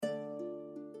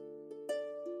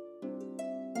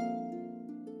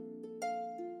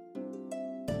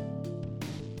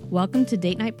Welcome to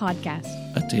Date Night Podcast,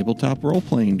 a tabletop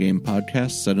role-playing game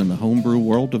podcast set in the homebrew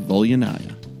world of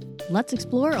Volyanaya. Let's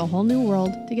explore a whole new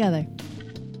world together.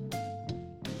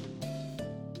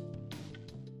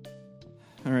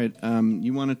 All right,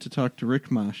 you wanted to talk to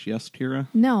Rickmash, yes, Kira?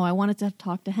 No, I wanted to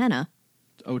talk to Henna.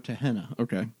 Oh, to Henna,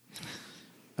 okay.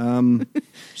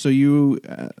 So you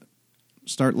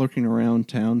start looking around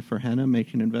town for Henna,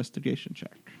 make an investigation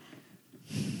check.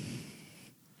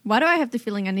 Why do I have the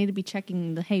feeling I need to be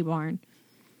checking the hay barn?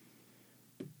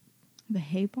 The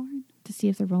hay barn? To see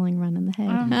if they're rolling around in the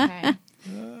hay.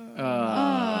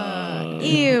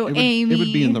 Okay. Ew, Amy. It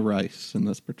would be in the rice in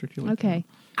this particular Okay.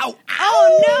 town.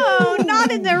 Oh, no,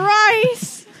 not in the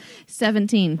rice.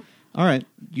 17. All right,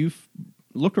 you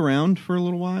look around for a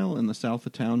little while in the south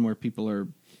of town where people are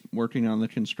working on the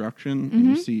construction. And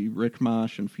you see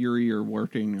Rickmash and Fury are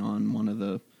working on one of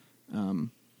the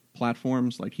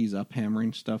platforms, like he's up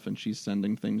hammering stuff and she's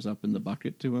sending things up in the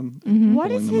bucket to him. What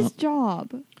is pulling them his up.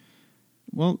 job?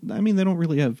 Well, I mean, they don't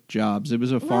really have jobs. It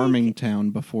was a farming town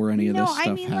before any of No, this I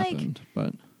stuff mean, like- happened.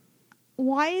 But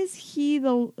Why is he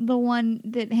the one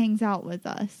that hangs out with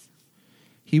us?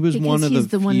 he was Because one of he's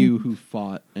the the one- few who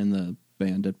fought in the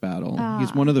bandit battle.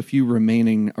 He's Ah. one of the few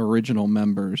remaining original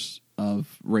members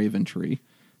of Raventree.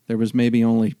 There was maybe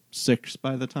only 6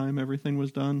 by the time everything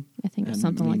was done. I think it was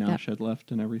and something like that. Minosh had left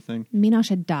and everything. Minosh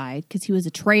had died because he was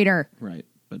a traitor. Right.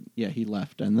 But yeah, he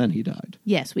left and then he died.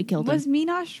 Yes, we killed Was him.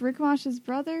 Minosh Rickmash's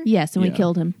brother? Yes, and we Yeah.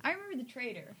 killed him. I remember the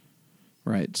traitor.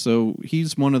 Right. So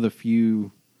he's one of the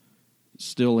few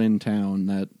still in town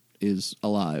that is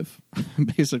alive,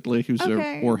 basically, who's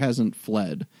Okay. or hasn't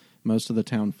fled. Most of the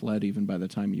town fled even by the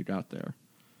time you got there.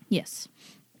 Yes.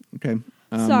 Okay.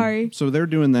 Sorry. So they're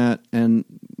doing that, and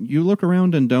you look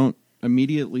around and don't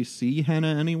immediately see Henna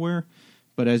anywhere.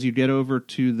 But as you get over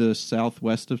to the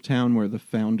southwest of town where the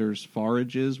Founder's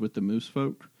Forage is with the moose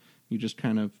folk, you just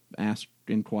kind of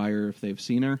inquire if they've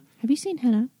seen her. Have you seen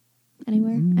Henna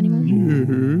anywhere?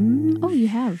 Anywhere? Oh, you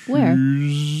have. Where?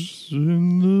 She's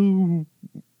in the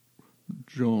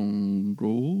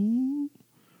jungle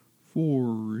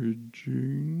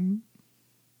foraging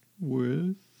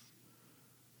with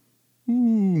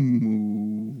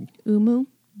Umu. Umu?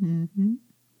 Mm-hmm.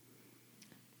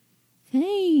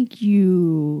 Thank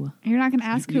you. You're not going to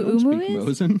ask You who don't Umu speak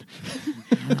is? Mosin?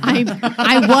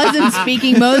 I wasn't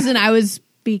speaking Mosin. I was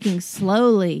speaking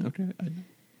slowly. Okay,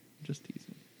 just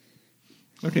teasing.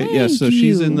 Okay, Thank yeah. So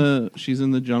she's you.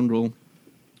 in the jungle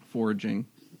foraging.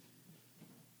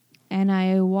 And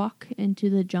I walk into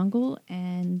the jungle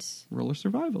and Roll a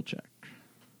survival check.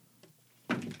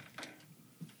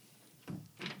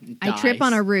 I trip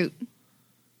on a root.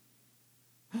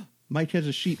 Mike has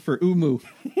a sheet for Umu.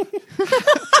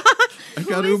 I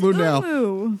got Who is Umu now.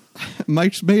 Umu?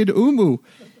 Mike's made Umu.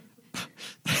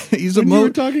 He's a When you were mo.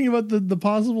 talking about the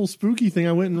possible spooky thing,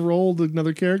 I went and rolled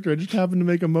another character. I just happened to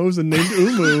make a Mosin named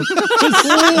Umu.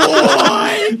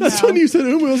 That's when you said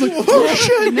Umu. I was like, oh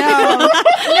shit! No.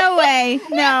 No way.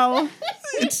 No.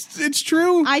 It's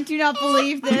true. I do not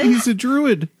believe this. He's a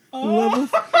druid.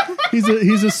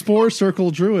 He's a spore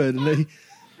circle druid, and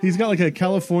he's got like a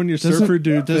California surfer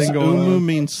dude Does thing going Umu on.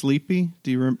 mean sleepy?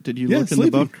 Did you Yeah, look in sleepy.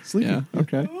 the book? Sleepy. Yeah.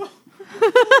 Okay.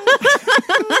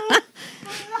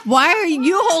 Why are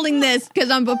you holding this? Because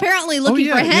I'm apparently looking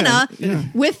yeah, for henna yeah.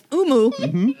 with Umu.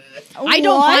 I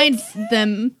don't What? find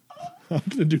them. I'm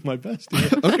gonna do my best here.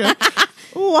 Okay.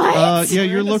 What? Yeah,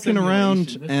 you're We're in a looking around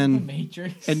simulation.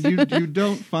 This is the and Matrix. you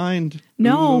don't find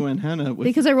No, Umu and henna with,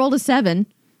 because I rolled a 7.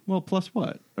 well, plus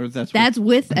what? Or that's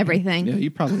With everything. yeah, you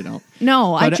probably don't.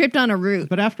 No, I But- tripped on a root.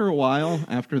 But after a while,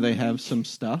 after they have some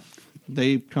stuff,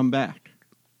 they come back.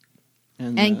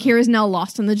 And uh, Kira's now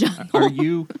lost in the jungle.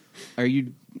 Are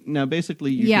you now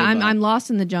basically you Yeah, give I'm up. lost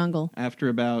in the jungle. After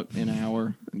about an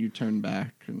hour, you turn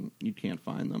back and you can't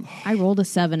find them. I rolled a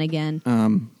 7 again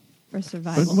for But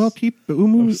survival. well, keep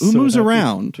Umu's so happy.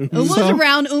 around. Umo's So-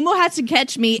 around. Umo has to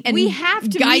catch me and We have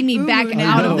to guide meet me back Umo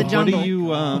out now. of the jungle.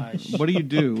 What do you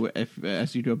do if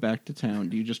as you go back to town?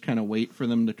 Do you just kind of wait for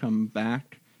them to come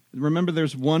back? Remember,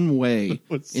 there's one way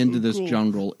What's so into this cool?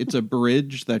 jungle. It's a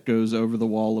bridge that goes over the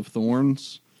wall of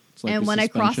thorns. It's like And a when I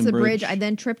crossed the suspension bridge, I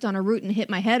then tripped on a root and hit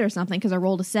my head or something because I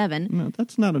rolled a 7. No,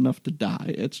 that's not enough to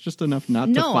die. It's just enough not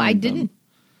to No, find I them. didn't.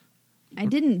 I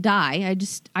didn't die.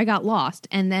 I got lost,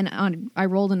 and then I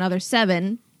rolled another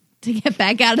 7 to get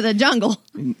back out of the jungle.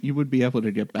 You would be able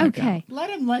to get back Okay. out. Let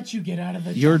him let you get out of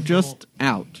the You're jungle. just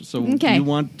out. So Okay. you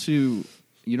want to.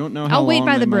 You don't know how I'll wait long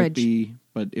by they the might bridge. be,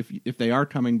 but if they are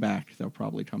coming back, they'll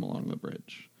probably come along the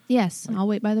bridge. Yes, I'll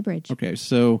wait by the bridge. Okay,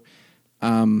 so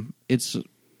it's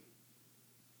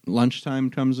lunchtime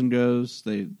comes and goes.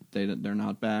 They're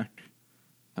not back.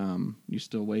 You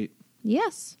still wait?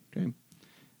 Yes. Okay.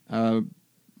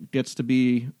 Gets to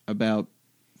be about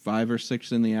 5 or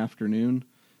 6 in the afternoon,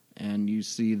 and you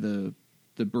see the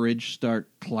bridge start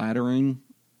clattering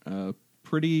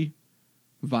pretty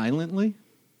violently.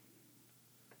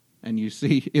 And you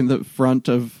see in the front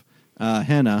of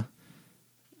Henna,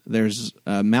 there's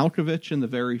Malkovich in the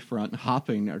very front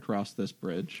hopping across this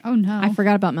bridge. Oh no! I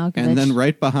forgot about Malkovich. And then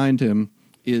right behind him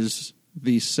is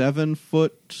the 7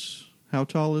 foot... How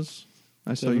tall is...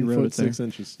 I saw you wrote it there. 6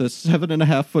 inches. The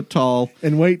 7.5 foot tall...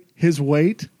 And wait, his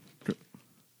weight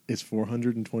is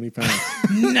 420 pounds.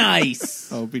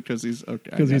 Nice. Oh, because he's... Okay,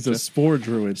 Because he's a spore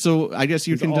druid. So I guess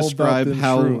you He's can all about describe them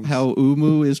how shrooms.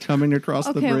 Umu is coming across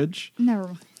the Okay. bridge. Never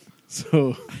mind.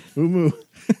 So Umu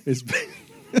is...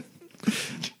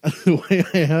 The way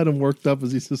I had him worked up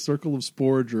is he's a circle of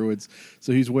spore druids.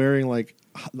 So he's wearing like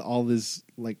all this,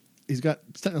 like, he's got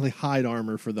technically hide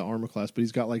armor for the armor class, but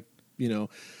he's got like,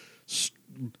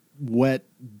 wet,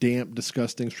 damp,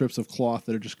 disgusting strips of cloth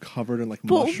that are just covered in like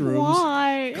But mushrooms.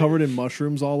 why? Covered in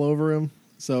mushrooms all over him.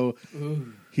 So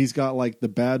he's got like the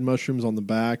bad mushrooms on the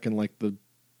back and like the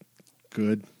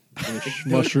good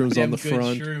mushrooms on the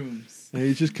front. Shrooms. And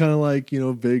he's just kind of like,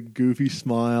 big goofy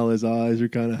smile. His eyes are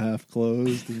kind of half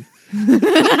closed. And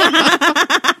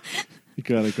he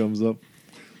kind of comes up.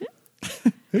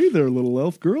 Hey there, little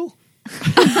elf girl.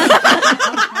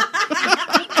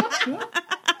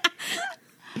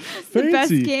 The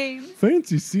best game.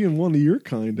 Fancy seeing one of your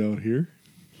kind out here.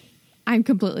 I'm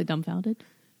completely dumbfounded.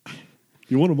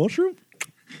 You want a mushroom?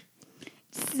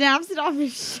 Snaps it off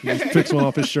his He shirt. just picks one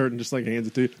off his shirt and just like hands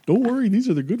it to you. Don't worry, these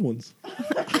are the good ones.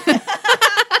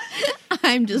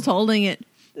 I'm just holding it.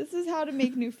 This is how to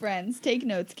make new friends. Take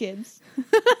notes, kids.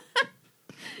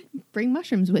 Bring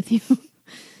mushrooms with you.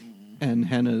 And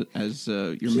Henna, as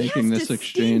you're He making has this to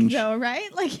exchange... stink, though,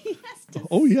 right? Like he has to.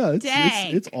 Oh yeah,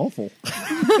 Dang. it's awful.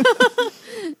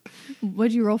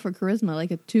 What'd you roll for charisma?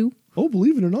 Like a 2? Oh,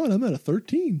 believe it or not, I'm at a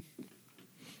 13.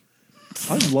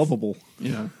 I'm lovable.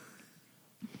 Yeah.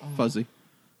 Fuzzy.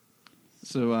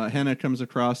 So Henna comes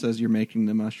across as you're making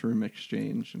the mushroom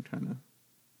exchange and kind of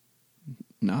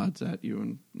nods at you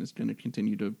and is going to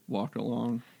continue to walk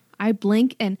along. I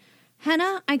blink and,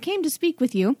 Henna, I came to speak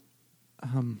with you.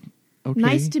 Okay.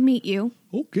 Nice to meet you.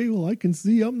 Okay, well, I can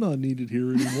see I'm not needed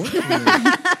here anymore.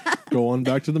 Go on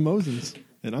back to the Mosins.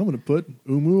 And I'm going to put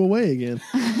Umu away again.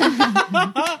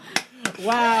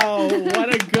 Wow,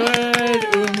 what a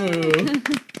good Umu.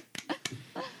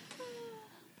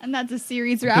 And that's a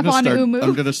series I'm wrap gonna on start- Umu.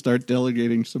 I'm going to start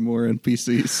delegating some more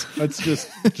NPCs. That's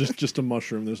just a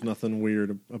mushroom. There's nothing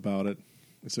weird about it.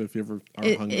 So if you ever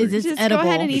are hungry, Is it Just edible? go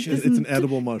ahead and eat this. it's an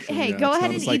edible mushroom. Hey, yeah, go it's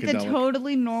ahead not and a eat the psychedelic.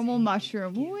 totally normal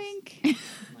mushroom. Wink. Like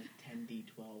 10d12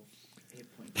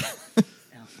 hit points.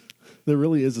 There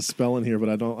really is a spell in here, but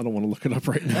I don't want to look it up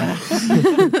right now.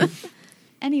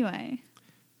 Anyway,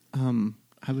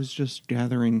 I was just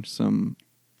gathering some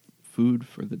food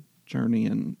for the journey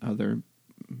and other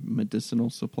medicinal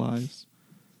supplies.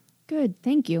 Good,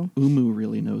 thank you. Umu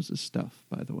really knows his stuff,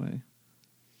 by the way.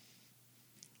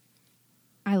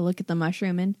 I look at the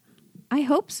mushroom and I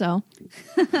hope so.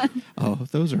 Oh,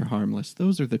 those are harmless.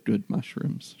 Those are the good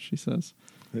mushrooms, she says.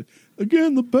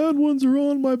 Again, the bad ones are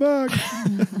on my back.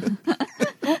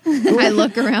 I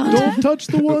look around. Don't touch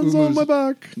the ones on my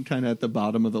back. Kind of at the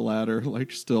bottom of the ladder,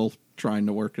 like still trying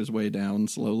to work his way down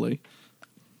slowly.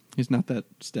 He's not that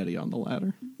steady on the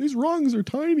ladder. These rungs are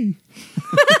tiny.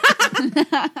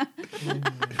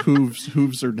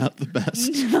 Hooves are not the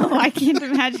best. no, I can't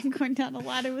imagine going down a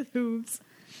ladder with hooves.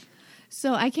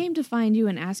 So I came to find you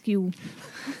and ask you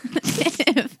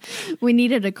if we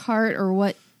needed a cart or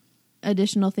what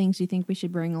additional things you think we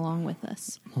should bring along with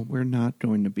us. Well, we're not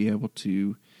going to be able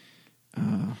to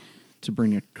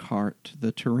bring a cart.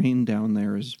 The terrain down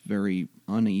there is very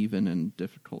uneven and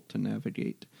difficult to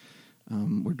navigate.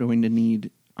 We're going to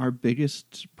need... Our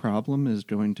biggest problem is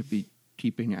going to be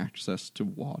keeping access to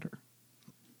water.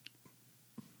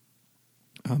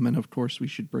 And of course, we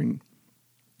should bring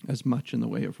as much in the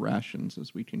way of rations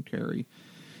as we can carry.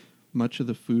 Much of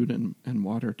the food and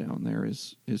water down there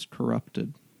is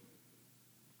corrupted.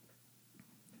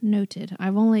 Noted.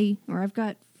 I've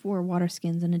got 4 water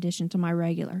skins in addition to my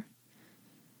regular.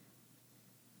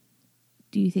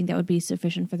 Do you think that would be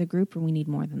sufficient for the group, or we need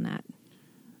more than that?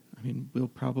 I mean, we'll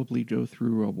probably go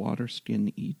through a water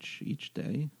skin each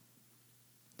day.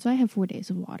 So I have 4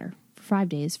 days of water. For 5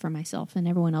 days for myself, and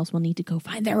everyone else will need to go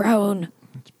find their own.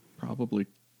 It's probably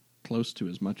close to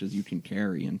as much as you can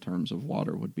carry in terms of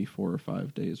water would be 4 or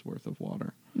 5 days worth of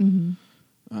water.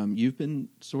 Mm-hmm. You've been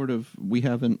we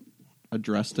haven't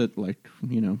addressed it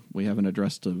we haven't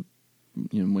addressed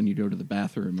when you go to the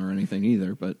bathroom or anything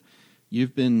either. But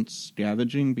you've been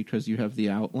scavenging because you have the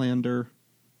Outlander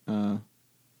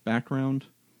background.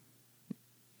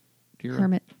 Kira?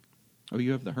 Hermit. Oh,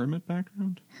 you have the Hermit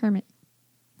background? Hermit.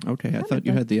 Okay, I Hermit, thought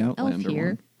you the had the elf Outlander here.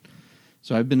 one.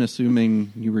 So I've been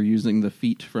assuming you were using the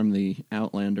feat from the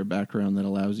Outlander background that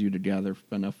allows you to gather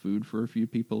enough food for a few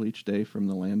people each day from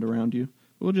the land around you.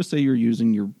 We'll just say you're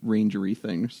using your rangery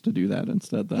things to do that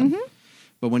instead then.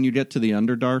 But when you get to the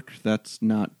Underdark, that's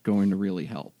not going to really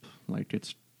help. Like,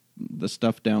 it's the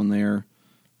stuff down there,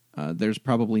 there's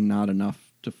probably not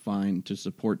enough to find to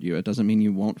support you. It doesn't mean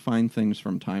you won't find things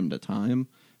from time to time,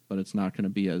 but it's not going to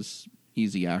be as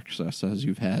easy access as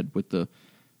you've had with the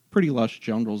pretty lush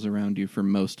jungles around you for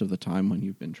most of the time when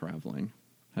you've been traveling.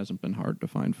 Hasn't been hard to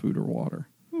find food or water.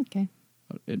 Okay.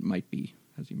 But it might be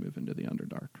as you move into the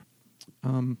Underdark.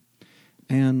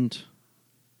 And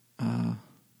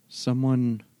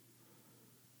someone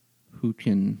who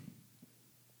can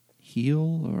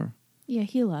heal, or Yeah,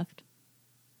 he left.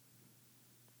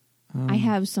 I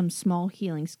have some small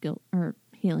healing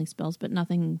spells, but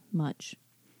nothing much.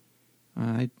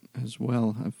 I as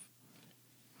well have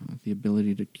the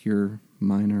ability to cure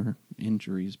minor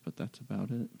injuries, but that's about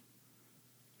it.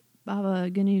 Baba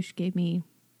Ganoush gave me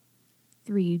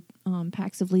 3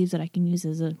 packs of leaves that I can use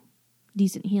as a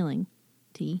decent healing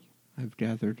tea. I've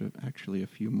gathered actually a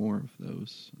few more of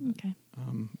those Okay.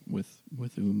 with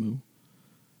Umu.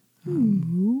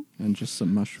 And just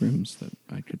some mushrooms that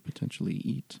I could potentially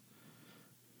eat.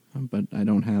 But I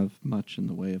don't have much in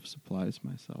the way of supplies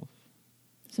myself.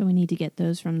 So we need to get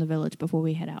those from the village before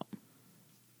we head out.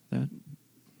 That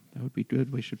would be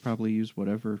good. We should probably use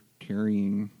whatever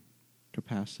carrying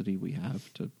capacity we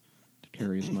have to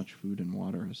carry as much food and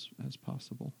water as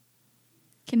possible.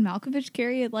 Can Malkovich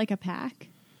carry it like a pack?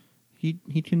 He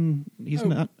can. He's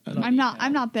not. I'm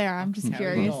not there. I'm just Yeah,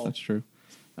 curious. well, That's true.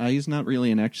 He's not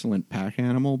really an excellent pack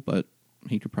animal, but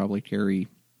he could probably carry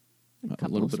A a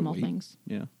couple little of bit small of weight. things.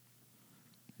 Yeah.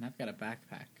 And I've got a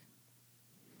backpack.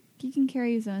 He can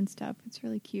carry his own stuff. It's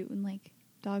really cute when like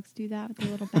dogs do that with their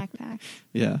little backpack.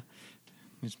 Yeah.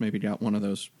 He's maybe got one of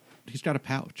those. He's got a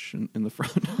pouch in the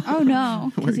front. Oh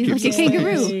no! where he He's like keeps a his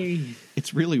kangaroo. things.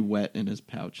 It's really wet in his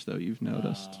pouch, though. You've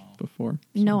noticed before.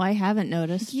 No, I haven't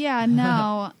noticed. Yeah,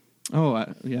 no. Oh,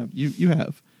 yeah. You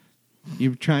have.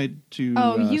 You've tried to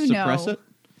suppress it,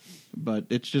 but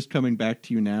it's just coming back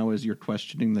to you now as you're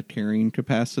questioning the carrying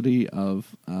capacity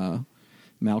of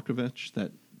Malkovich.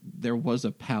 That there was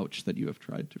a pouch that you have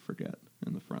tried to forget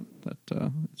in the front. That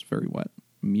it's very wet,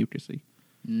 mucusy.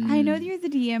 I know that you're the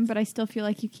DM, but I still feel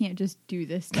like you can't just do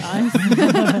this to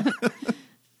us.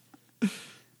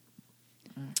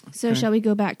 So Okay. shall we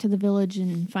go back to the village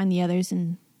and find the others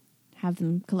and have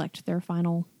them collect their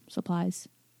final supplies?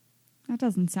 That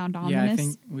doesn't sound ominous. Yeah, I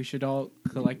think we should all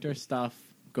collect our stuff,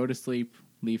 go to sleep,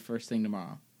 leave first thing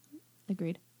tomorrow.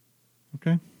 Agreed.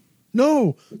 Okay.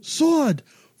 No! Sword!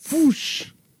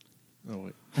 Whoosh! Oh,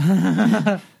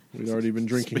 wait. We'd already been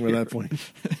drinking by that point.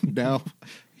 Now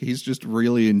he's just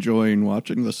really enjoying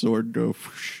watching the sword go.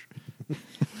 Whoosh.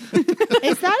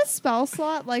 Is that a spell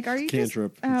slot? Like, are you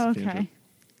Cantrip. Just... Oh, It's a okay. cantrip.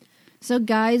 So,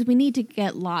 guys, we need to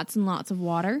get lots and lots of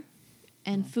water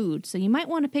and food. So you might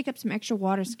want to pick up some extra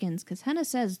water skins because Henna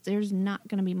says there's not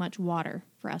going to be much water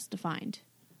for us to find.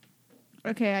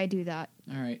 Okay, I do that.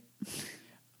 All right.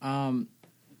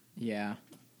 Yeah.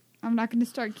 I'm not going to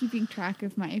start keeping track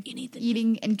of my You need the-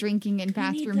 eating and drinking and need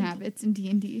bathroom the- habits in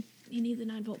D&D. You need the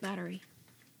 9-volt battery.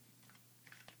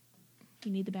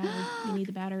 You need the battery. You need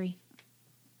the battery.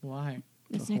 Why?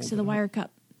 It's next to the wire cup.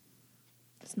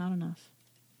 It's not enough.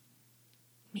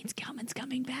 Means Kelman's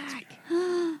coming back.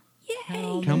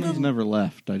 Yay! Kelman's never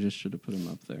left. I just should have put him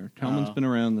up there. Kelman's Oh. been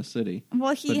around the city.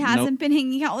 Well, he But hasn't been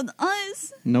hanging out with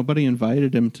us. Nobody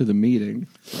invited him to the meeting.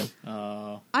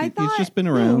 I thought... He's just been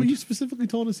No, around. you specifically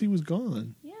told us he was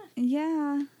gone.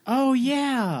 Yeah. Oh,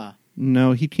 yeah.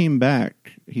 No, he came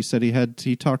back. He said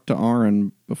he talked to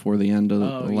Aaron before the end of the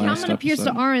Oh, yeah. last Kelman appears to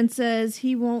episode. Aaron and says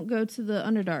he won't go to the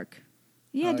Underdark.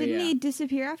 Yeah, Oh, didn't yeah. he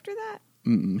disappear after that?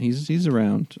 He's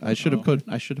around. I should have Oh.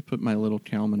 put my little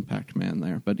Kelman packed man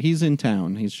there, but he's in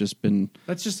town. He's just been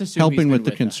Let's just assume he's helping been with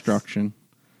the us. construction.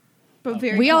 But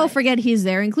very We all quiet. forget he's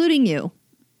there, including you.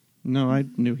 No, I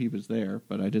knew he was there,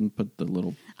 but I didn't put the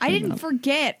little. I thing didn't up.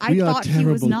 forget. I We are thought he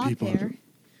was terrible not people. there.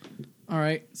 All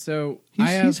right, so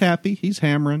He's happy. He's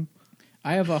hammering.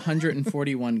 I have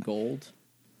 141 gold.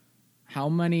 How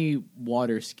many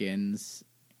water skins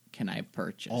can I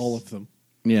purchase? All of them.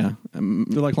 Yeah, They're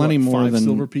like plenty what, more 5 than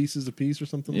silver pieces a piece or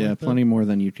something Yeah, like that? plenty more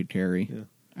than you could carry. Yeah.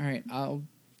 All right, I'll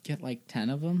get like 10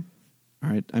 of them. All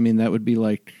right. I mean, that would be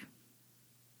like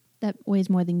That weighs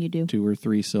more than you do. 2 or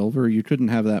 3 silver. You couldn't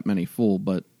have that many full,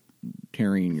 but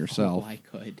carrying yourself. Oh, I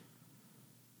could.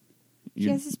 He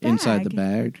has his inside the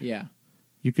bag. bag. Yeah.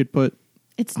 You could put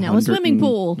It's now a swimming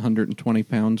pool. 120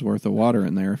 pounds worth of water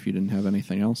in there if you didn't have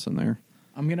anything else in there.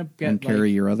 I'm gonna get And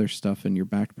carry your other stuff in your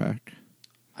backpack.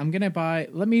 I'm gonna buy.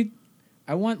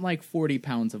 I want like 40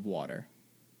 pounds of water.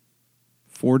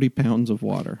 40 pounds of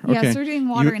water. Yes, Okay. we're doing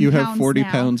water you in have pounds 40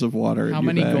 now. pounds of water in How your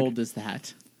many bag. gold is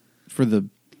that? For the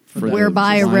We're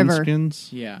by a wine river. skins?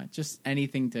 Yeah, just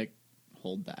anything to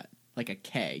hold that, like a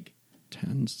keg.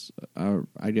 10s.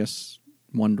 I guess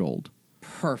 1 gold.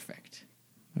 Perfect.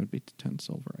 That would be 10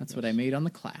 silver. That's guess. what I made on the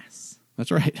class.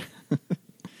 That's right.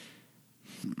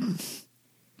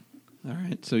 All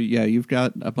right. So, yeah, you've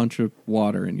got a bunch of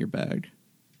water in your bag.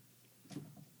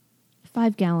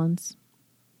 5 gallons.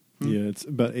 Yeah, it's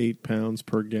about 8 pounds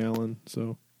per gallon.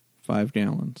 So 5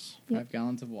 gallons. Yep. 5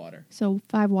 gallons of water. So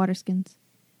 5 water skins,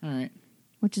 All right.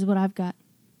 which is what I've got.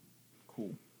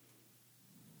 Cool.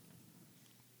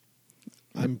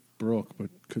 I'm broke, but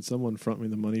could someone front me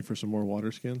the money for some more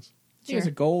water skins? Here's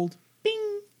Sure. a gold.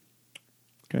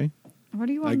 Okay. What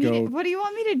do you want I me go- to? What do you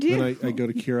want me to do? Then I go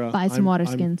to Kira. Buy some water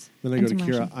skins Then I and go to some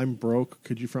Kira. rations. I'm broke.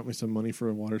 Could you front me some money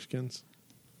for water skins?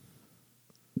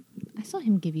 I saw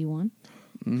him give you one.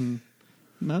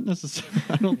 Not necessarily.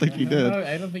 I don't think you did.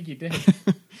 I don't think you did.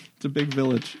 It's a big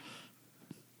village.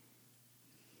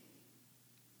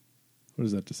 What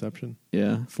is that? Deception.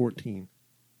 Yeah. 14.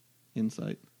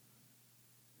 Insight.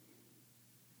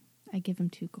 I give him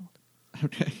 2 gold.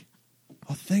 Okay.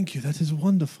 Oh, thank you. That is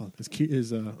wonderful.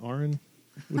 Is Aaron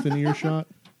within earshot?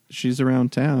 She's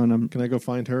around town. Can I go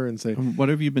find her and say, What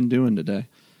have you been doing today?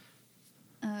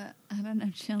 I don't know,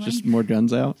 chilling. Just more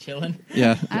guns out? Chilling.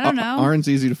 Yeah. I don't know. Aaron's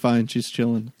easy to find. She's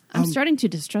chilling. I'm starting to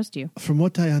distrust you. from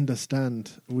what I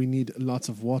understand, we need lots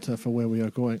of water for where we are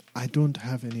going. I don't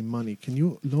have any money. Can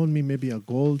you loan me maybe a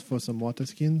gold for some water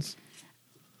skins?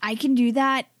 I can do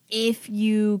that if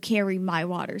you carry my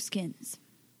water skins.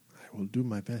 I will do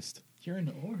my best. You're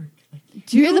an orc.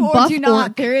 You're the Do or buff do not.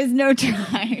 orc. There is no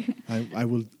try. I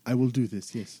will do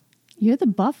this. Yes. You're the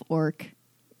buff orc.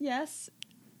 Yes.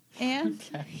 And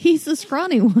He's the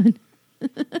scrawny one.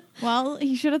 well,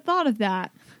 he should have thought of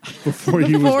that Before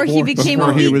he before was he born, became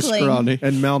Before a he was weakling. scrawny.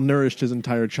 and malnourished his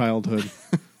entire childhood.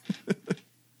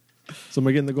 So am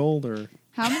I getting the gold or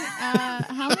How many?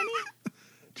 How many?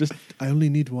 just? I only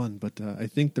need 1, but I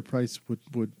think the price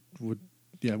would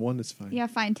yeah, 1 is fine. Yeah,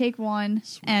 fine. Take 1,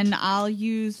 Sweet. and I'll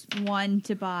use 1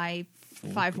 to buy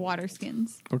 5 water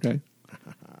skins. Okay.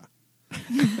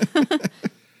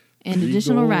 And 3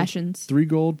 additional gold, rations. 3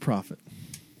 gold profit.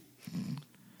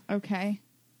 Okay.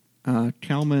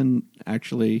 Kalman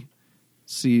actually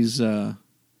sees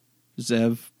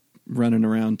Zev running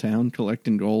around town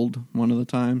collecting gold one of the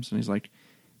times, and he's like,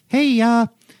 "Hey,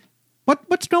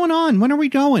 what's going on? When are we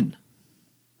going?"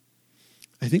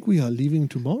 I think we are leaving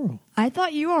tomorrow. I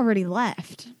thought you already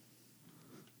left.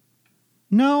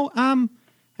 No,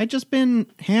 I just been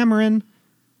hammering.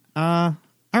 All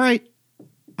right,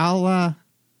 I'll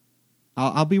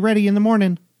be ready in the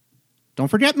morning. Don't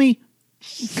forget me.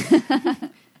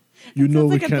 You know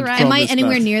we like a can't. threat. Am I promise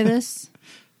anywhere that. near this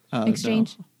No.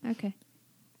 exchange? Okay.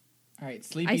 All right,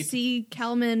 Sleepy. I see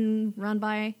Kalman run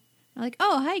by. I'm like,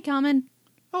 oh, hi, Kalman.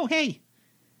 Oh, hey.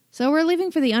 So we're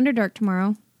leaving for the Underdark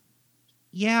tomorrow.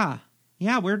 Yeah,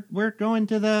 we're going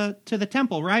to the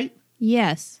temple, right?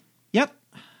 Yes. Yep.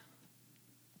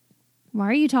 Why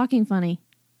are you talking funny?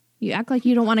 You act like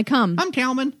you don't want to come. I'm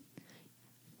Kalman.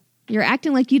 You're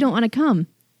acting like you don't want to come.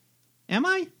 Am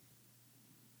I?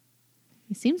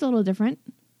 It seems a little different.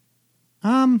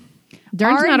 Um,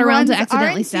 Darn's not around to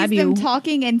accidentally Aaron stab sees you. them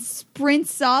talking and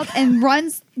sprints up and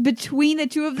runs between the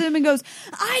two of them and goes,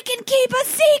 "I can keep a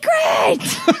secret."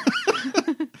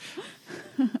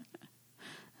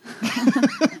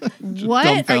 What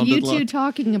are dumbfounded you two look.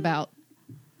 talking about?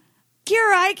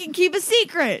 Kira, I can keep a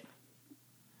secret.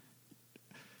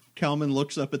 Kalman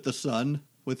looks up at the sun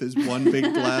with his one big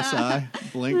glass eye,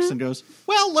 blinks, and goes,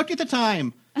 "Well, look at the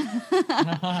time."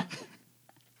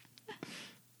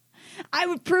 I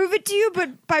would prove it to you,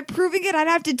 but by proving it, I'd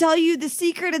have to tell you the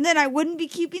secret, and then I wouldn't be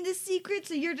keeping the secret,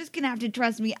 so you're just going to have to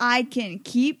trust me. I can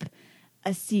keep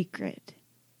a secret.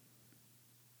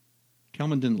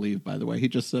 Kalman didn't leave, by the way. He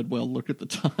just said, "Well, look at the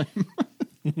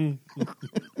time."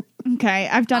 Okay,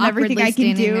 I've done everything Awkwardly I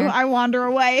can standing do. there. I wander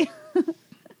away.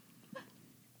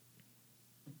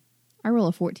 I roll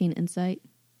a 14 insight.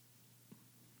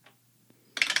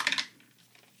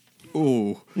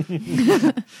 Oh.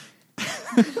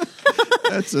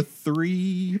 That's a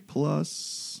 3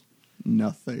 plus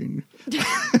nothing.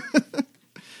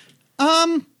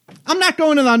 I'm not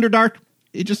going to the Underdark.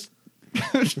 It just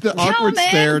the awkward Calman,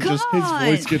 stare come just His on.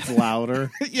 voice gets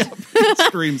louder.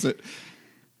 screams it.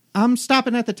 I'm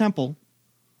stopping at the temple.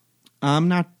 I'm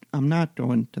not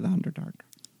going to the Underdark.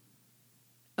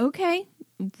 Okay,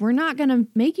 we're not going to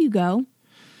make you go.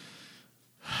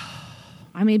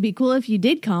 I mean, it'd be cool if you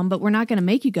did come, but we're not going to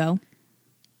make you go.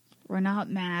 We're not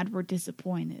mad. We're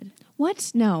disappointed.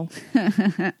 What? No.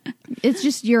 It's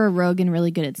just you're a rogue and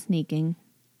really good at sneaking.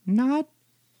 Not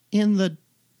in the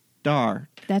dark.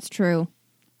 That's true.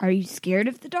 Are you scared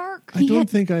of the dark? I don't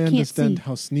think I can't understand see.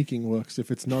 how sneaking works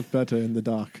if it's not better in the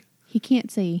dark. He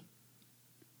can't see.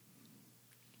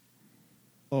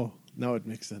 Oh, now it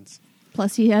makes sense.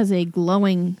 Plus, he has a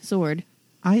glowing sword.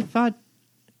 I thought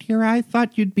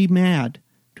you'd be mad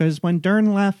because when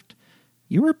Dern left,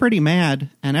 you were pretty mad,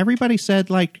 and everybody said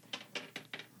like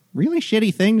really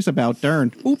shitty things about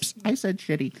Dern. Oops, I said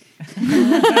shitty.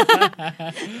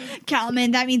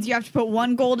 Calman, that means you have to put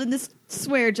 1 gold in this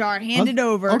swear jar. Hand it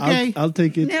over. Okay. I'll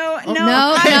take it. No, no,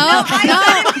 No,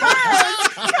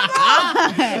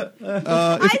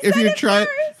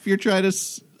 If you're trying to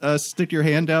stick your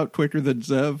hand out quicker than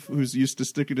Zev, who's used to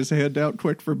sticking his hand out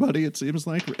quick for Buddy, it seems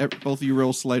like both of you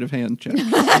roll sleight of hand check.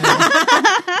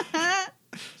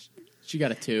 She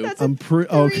got a 2. That's I'm a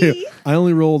okay. 3. I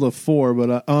only rolled a 4,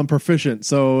 but I'm proficient,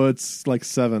 so it's like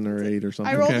 7 or 8 or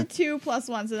something. I rolled Okay. a 2 plus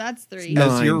 1, so that's 3. No.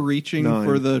 As 9. you're reaching 9.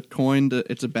 for the coin,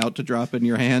 it's about to drop in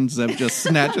your hand, Zev just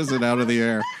snatches it out of the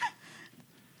air.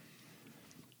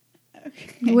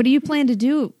 What do you plan to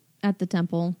do at the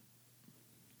temple?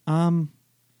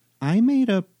 I made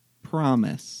a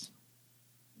promise.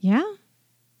 Yeah?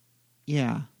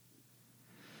 Yeah.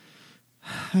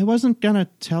 I wasn't gonna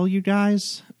tell you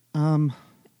guys. You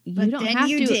But don't then have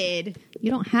you to. did. You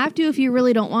don't have to if you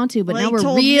really don't want to, but Well, now he we're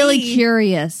told really me.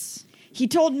 curious He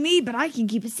told me, but I can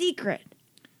keep a secret.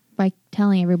 by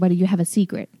telling everybody you have a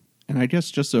secret. And I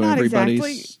guess just so Not everybody's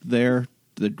exactly. there,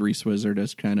 the Grease Wizard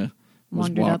has kind of was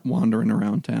Wandered up. wandering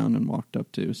around town and walked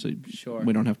up too. So Sure.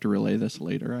 we don't have to relay this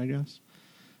later, I guess.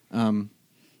 For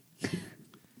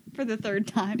the 3rd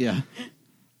time. Yeah.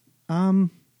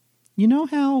 You know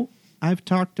how I've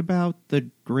talked about the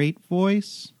Great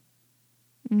Voice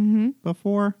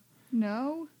before?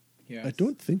 No? Yes. I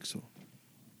don't think so.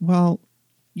 Well,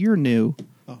 you're new.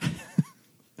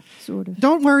 Sort of.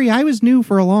 Don't worry, I was new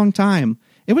for a long time.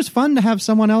 It was fun to have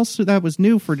someone else that was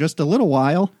new for just a little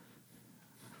while.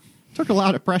 Took a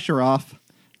lot of pressure off.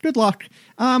 Good luck.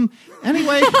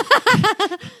 Anyway,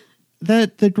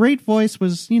 the Great Voice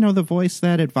was, the voice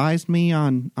that advised me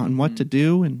on what to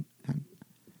do, and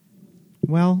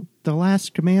well, the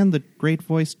last command the Great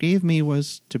Voice gave me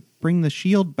was to bring the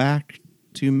shield back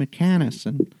to Mechanus,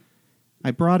 and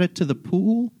I brought it to the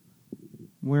pool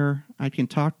where I can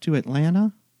talk to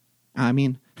Atlanta. I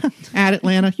mean, at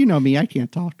Atlanta, you know me, I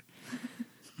can't talk.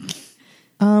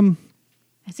 Is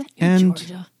that in And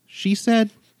Georgia? she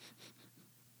said,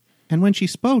 and when she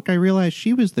spoke, I realized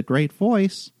she was the Great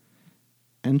Voice,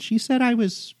 and she said I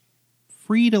was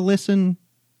free to listen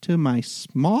to my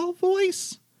small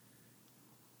voice.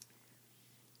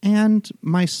 And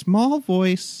my small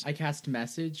voice... I cast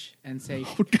message and say,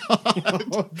 Oh,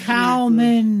 God.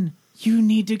 Calman, you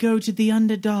need to go to the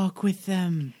Underdark with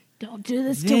them. Don't do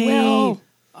this to They Will.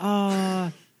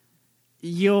 are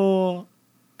your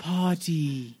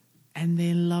party, and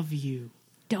they love you.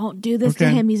 Don't do this to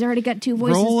Okay. him. He's already got 2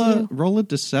 voices to do. Roll a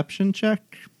deception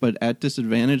check, but at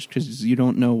disadvantage because you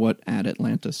don't know what At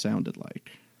Atlanta sounded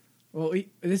like. Well,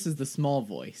 this is the small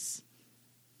voice.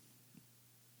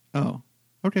 Oh,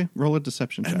 okay. Roll a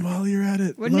deception check. And while you're at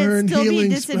it, Wouldn't learn it still be a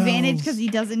healing disadvantage spells. because he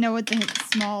doesn't know what the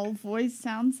small voice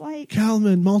sounds like?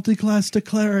 Calman, multi-class to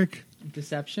cleric.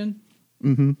 Deception?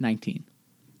 Mm-hmm. 19.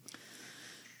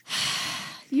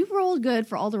 You rolled good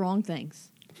for all the wrong things.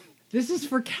 This is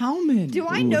for Calman. Do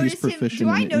I Ooh, notice he's him? proficient Do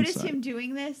I in notice insight. him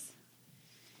doing this?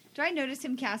 Do I notice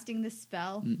him casting this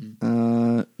spell?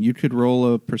 You could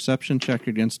roll a perception check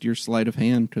against your sleight of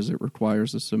hand because it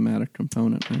requires a somatic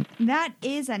component, right? That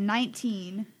is a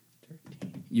 19.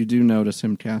 You do notice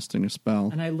him casting a spell.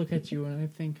 And I look at you and I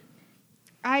think,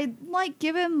 I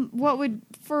give him what would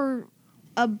for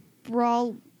a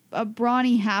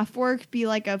brawny half orc be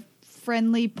like a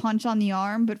friendly punch on the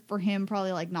arm, but for him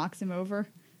probably knocks him over.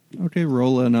 Okay,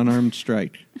 roll an unarmed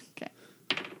strike. Okay.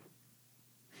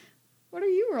 What are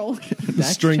you rolling? Dex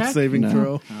Strength check? saving No.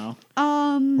 throw.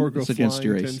 Oh. Or go It's against flying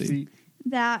your 10 AC. feet.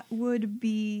 That would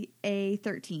be a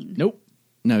 13. Nope.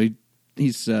 No,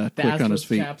 he's The quick on his Astros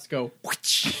feet. chaps go,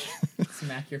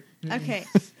 smack your... Okay.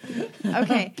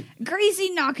 Okay. Gracie,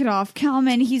 knock it off.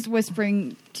 Calman, he's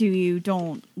whispering to you.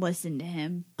 Don't listen to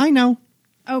him. I know.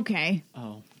 Okay.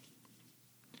 Oh.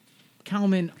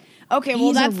 Kalman, Okay, well,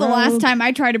 He's a that's the last rogue. time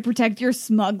I try to protect your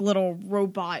smug little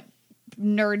robot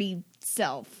nerdy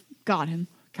self. Got him.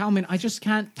 Kalman, I just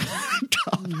can't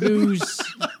lose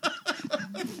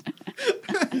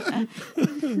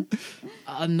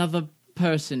another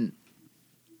person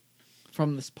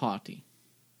from this party.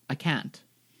 I can't.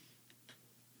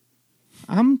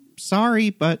 I'm sorry,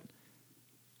 but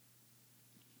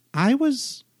I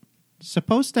was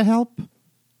supposed to help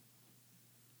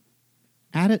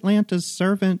Atlanta's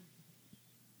servant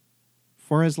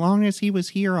for as long as he was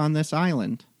here on this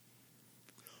island.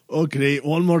 Oh, great.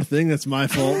 One more thing that's my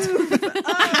fault.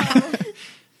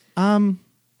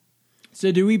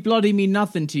 So do we bloody mean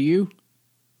nothing to you?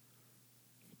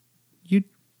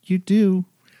 You do,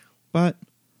 but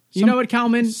You know what,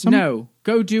 Kalman? some- No.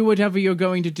 Go do whatever you're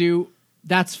going to do.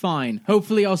 That's fine.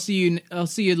 Hopefully I'll see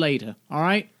you later. All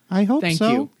right? I hope Thank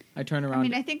so. you. I turn around. I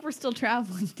mean, I think we're still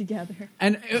traveling together.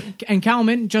 And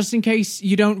Kalman, just in case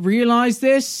you don't realize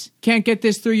this, can't get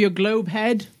this through your globe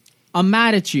head, I'm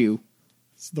mad at you.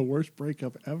 It's the worst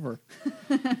breakup ever.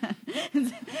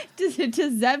 Does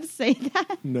Zeb say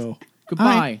that? No.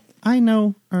 Goodbye. I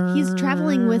know. He's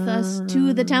traveling with us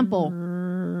to the temple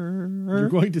You're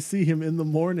going to see him in the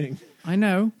morning. I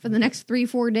know. for the next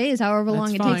 3-4 days, however long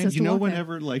That's it fine. takes us You to know, walk there.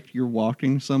 whenever like you're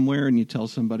walking somewhere and you tell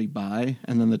somebody bye,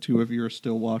 and then the two of you are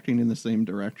still walking in the same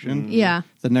direction. Yeah.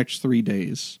 The next 3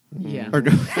 days. Yeah. Are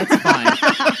go- That's fine.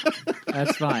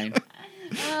 That's fine.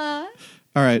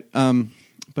 All right.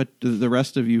 But the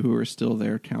rest of you who are still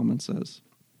there, Kalman says,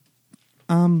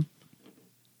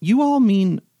 you all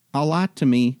mean a lot to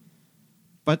me,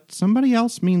 but somebody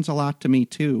else means a lot to me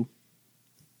too.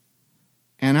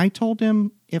 And I told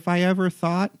him if I ever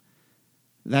thought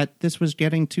that this was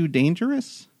getting too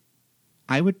dangerous,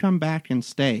 I would come back and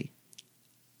stay.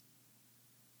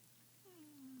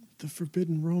 The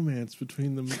forbidden romance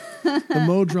between the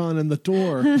Modron and the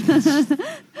door.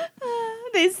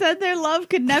 They said their love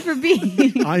could never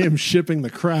be. I am shipping the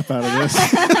crap out of this.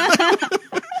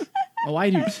 Oh, I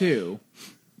do too.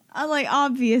 I'm like,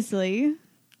 obviously.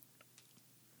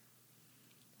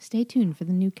 Stay tuned for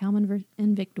the new Kalman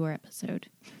and Victor episode.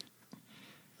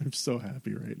 I'm so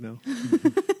happy right now.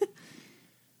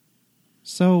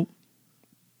 So,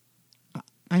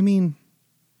 I mean,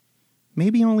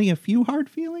 maybe only a few hard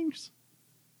feelings?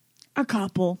 A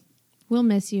couple. We'll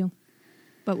miss you,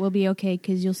 but we'll be okay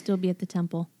because you'll still be at the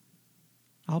temple.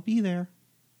 I'll be there.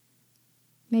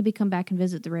 Maybe come back and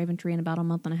visit the Raven Tree in about a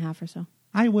month and a half or so.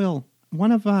 I will.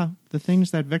 One of the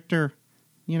things that Victor,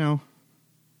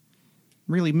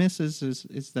 really misses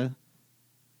is the...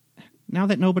 Now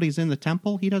that nobody's in the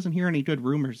temple, he doesn't hear any good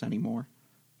rumors anymore.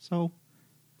 So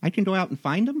I can go out and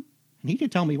find him, and he can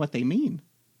tell me what they mean.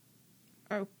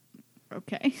 Oh,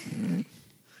 okay.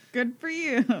 Good for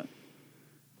you. All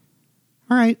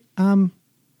right. I'm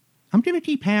going to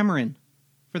keep hammering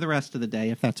for the rest of the day,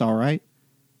 if that's all right.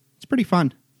 It's pretty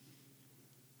fun.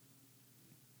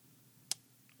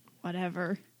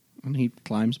 Whatever. And he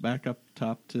climbs back up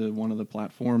top to one of the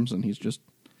platforms, and he's just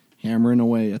hammering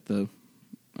away at the...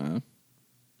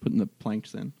 putting the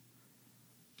planks in.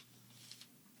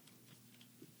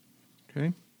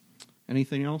 Okay.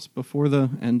 Anything else before the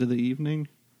end of the evening?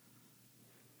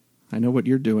 I know what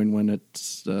you're doing when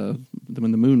it's when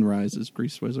the moon rises,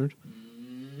 Grease Wizard.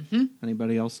 Mm-hmm.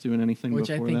 Anybody else doing anything Which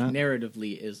I before think that?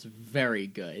 narratively is very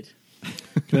good.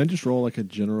 Can I just roll like a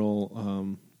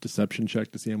general deception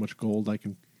check to see how much gold I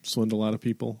can swindle out of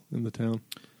people in the town?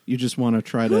 You just want to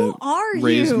try Who to are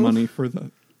raise you? money for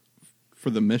the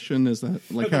mission? Is that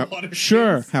like how?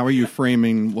 Sure. How are you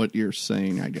framing what you're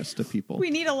saying? I guess to people. We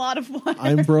need a lot of water.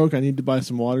 I'm broke. I need to buy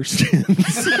some water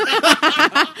skins.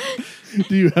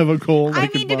 Do you have a gold? I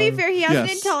could mean, to be buy? fair, he has an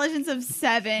Yes. intelligence of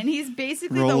 7. He's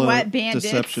basically Roll the a wet bandit.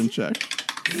 deception check.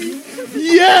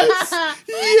 Yes!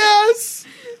 Yes!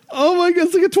 Oh my god,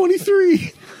 it's like a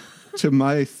 23. To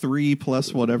my 3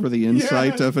 plus whatever the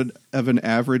insight of an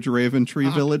average Raven Tree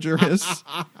villager is.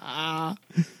 The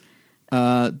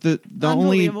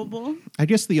only Unbelievable. I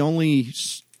guess the only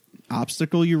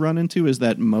obstacle you run into is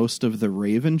that most of the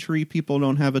Raven Tree people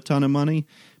don't have a ton of money.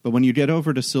 But when you get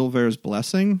over to Silver's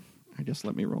Blessing, I guess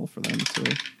let me roll for them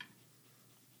too.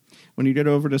 When you get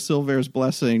over to Silver's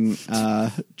Blessing,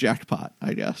 jackpot,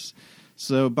 I guess.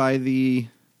 So by the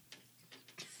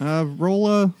roll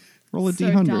a So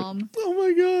D100. dumb. Oh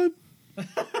my god.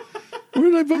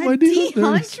 Where did I put my A D100?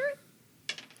 D100?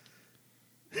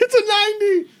 It's a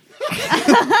 90.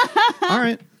 All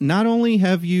right. Not only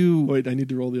have you Wait, I need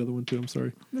to roll the other one too. I'm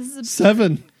sorry. This is a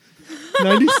 7.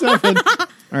 97. All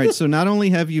right, so not only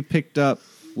have you picked up,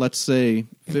 let's say,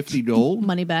 50 gold,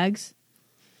 Money bags.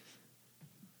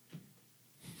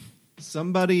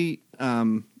 somebody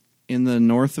in the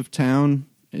north of town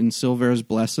in Silver's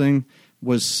Blessing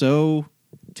was so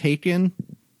taken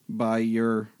by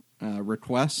your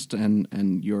request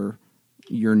and your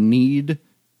need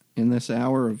in this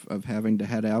hour of having to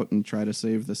head out and try to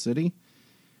save the city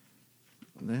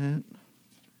that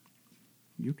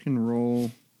you can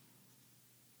roll.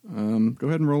 Go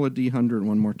ahead and roll a D100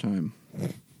 one more time.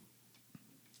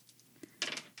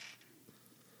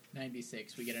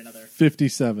 96. We get another.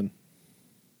 57.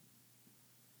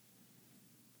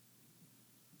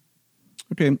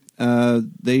 Okay,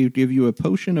 they give you a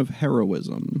potion of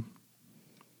heroism.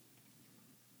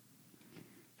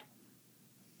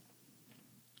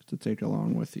 To take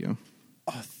along with you.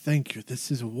 Oh, thank you. This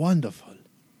is wonderful.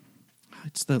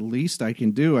 It's the least I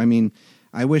can do. I mean,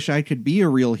 I wish I could be a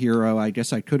real hero. I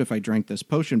guess I could if I drank this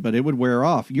potion, but it would wear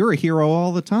off. You're a hero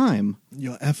all the time.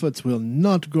 Your efforts will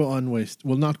not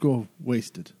go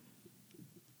wasted.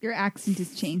 Your accent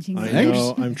is changing. I Thanks.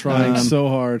 know. I'm trying so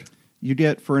hard. You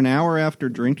get, for an hour after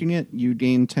drinking it, you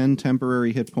gain 10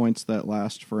 temporary hit points that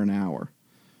last for an hour.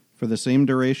 For the same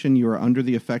duration, you are under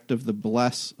the effect of the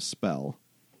Bless spell.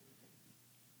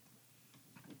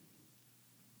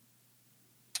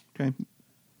 Okay.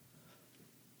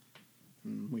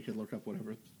 We could look up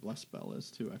whatever Bless spell is,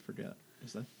 too. I forget.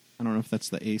 Is that? I don't know if that's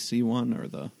the AC one or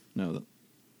the... No.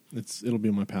 It'll be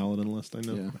on my paladin list, I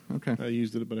know. Yeah, okay. I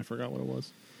used it, but I forgot what it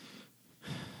was.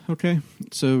 Okay,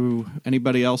 so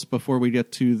anybody else before we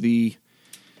get to the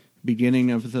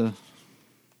beginning of the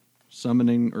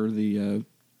summoning or the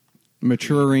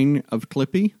maturing of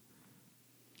Clippy?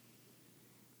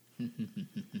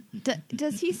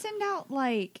 Does he send out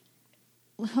like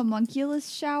homunculus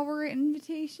shower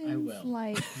invitations? I will.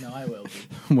 Like, No, I will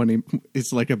be. When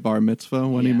it's like a bar mitzvah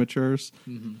when he Yeah. matures.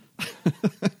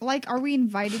 like, are we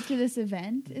invited to this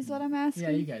event? Is what I'm asking. Yeah,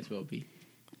 you guys will be.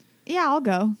 Yeah, I'll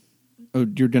go. Oh,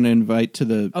 you're going to invite to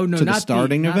the Oh, no, to the not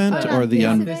starting not event Oh, or not the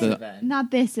this this the event.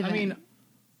 Not this event. I mean,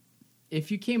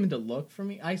 if you came in to look for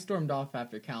me, I stormed off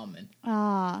after Kalman.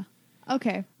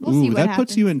 Okay. We'll see what that happens.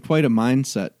 puts you in quite a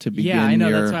mindset to begin. Yeah, I know.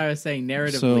 your- That's why I was saying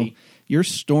narratively. So you're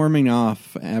storming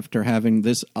off after having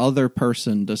this other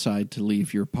person decide to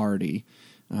leave your party.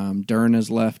 Dern has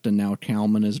left, and now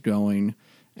Kalman is going.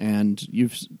 And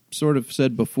you've sort of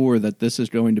said before that this is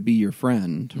going to be your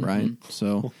friend, right?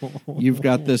 So you've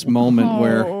got this moment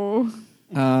where, Oh.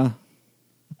 I'm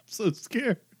so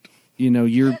scared.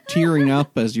 you're tearing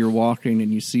up as you're walking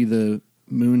and you see the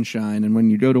moonshine. And when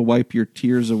you go to wipe your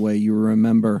tears away, you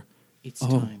remember, it's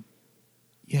time.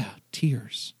 Yeah,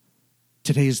 tears.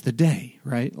 Today's the day,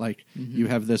 right? Like you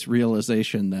have this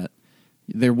realization that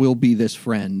there will be this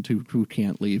friend who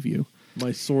can't leave you.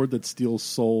 My sword that steals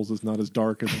souls is not as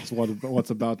dark as what's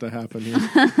about to happen here.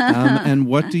 And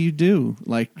what do you do?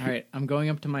 Like, All right, I'm going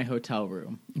up to my hotel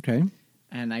room, okay,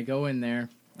 and I go in there.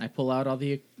 I pull out all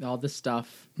the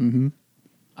stuff. mm-hmm.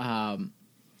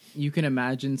 You can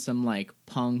imagine some like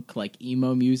punk, like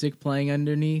emo music playing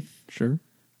underneath. Sure.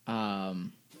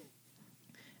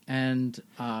 And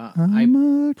I'm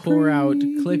I a pour out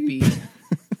creep. Clippy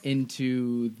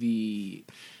into the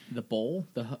bowl,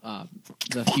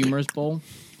 the humorous bowl.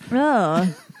 Ugh.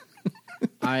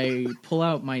 I pull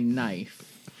out my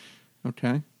knife.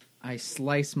 Okay. I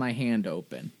slice my hand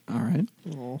open, All right.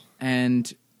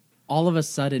 and all of a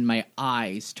sudden my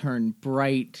eyes turn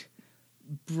bright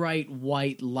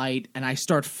white light, and I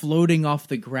start floating off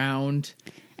the ground.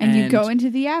 And you go into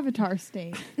the avatar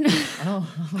state.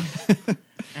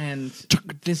 And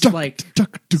this like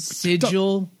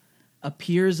sigil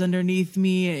appears underneath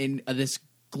me in this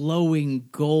glowing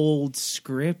gold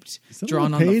script Is that drawn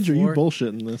on on the the page, or floor. you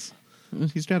bullshitting this?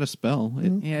 He's got a spell.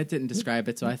 Yeah, it didn't describe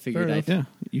it, so I figured Fair I'd Yeah,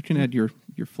 you can add your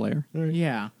flair. All right.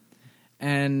 yeah.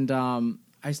 And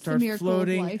I start miracle of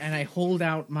floating, life. and I hold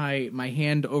out my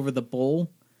hand over the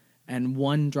bowl, and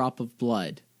one drop of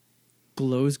blood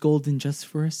glows golden just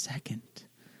for a second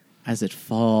as it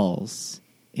falls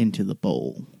into the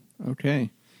bowl. Okay.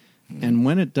 And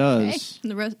when it Okay. does,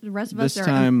 The rest of this us are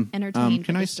time, entertained.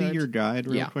 can with I the see story. your guide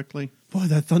real Yeah. quickly? Boy,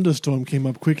 that thunderstorm came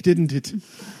up quick, didn't it?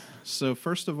 So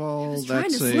first of all, was trying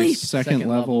that's to a sleep. second Second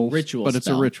level level ritual but it's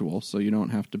a spell. ritual, so you don't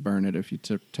have to burn it if you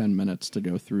took 10 minutes to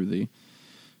go through the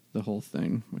whole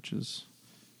thing, which is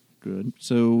good.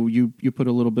 So you put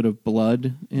a little bit of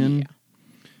blood in, Yeah.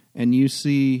 and you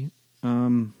see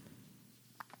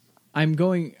I'm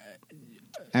going.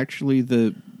 actually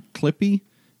the Clippy,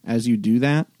 as you do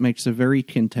that, makes a very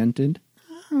contented.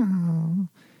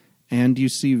 And you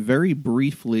see very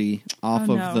briefly off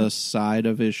Oh, of no. the side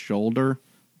of his shoulder,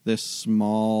 this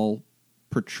small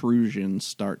protrusion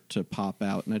start to pop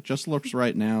out. And it just looks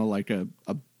right now like a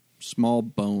small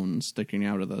bone sticking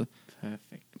out of the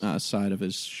Perfect. side of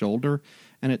his shoulder,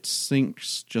 and it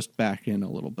sinks just back in a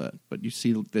little bit. But you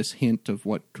see this hint of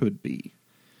what could be.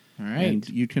 All right. And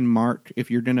you can mark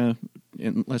if you're gonna,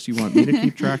 unless you want me to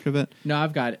keep track of it. No,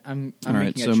 I've got it. I'm All right,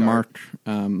 making so a chart. mark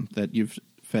that you've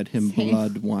fed him Same.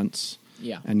 blood once,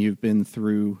 Yeah. and you've been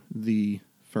through the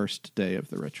first day of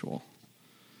the ritual.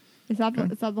 Is that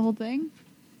the whole thing?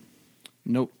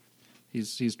 Nope,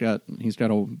 he's got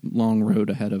a long road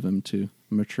ahead of him to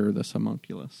mature this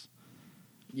homunculus.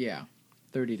 Yeah.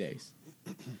 30 days.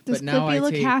 Does But now Clippy I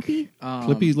look take, happy?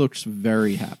 Clippy looks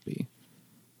very happy.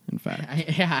 In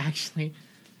fact, Yeah, actually.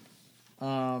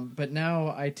 But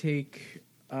now I take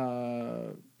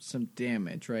some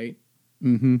damage, right?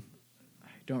 mm-hmm. I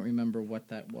don't remember what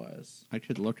that was. I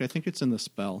could look. I think it's in the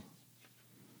spell.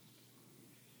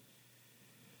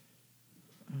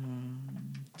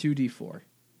 2d4.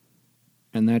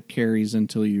 And that carries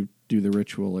until you do the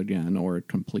ritual again, or it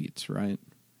completes, right?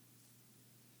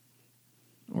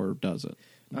 Or does it?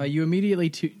 You immediately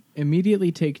take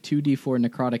 2d4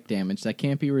 necrotic damage that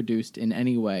can't be reduced in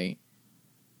any way,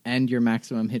 and your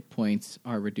maximum hit points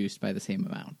are reduced by the same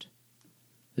amount.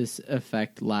 This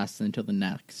effect lasts until the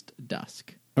next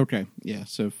dusk. Okay, yeah.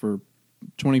 So for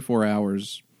 24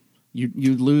 hours, you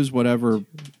lose whatever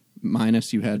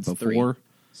minus you had That's before. 3.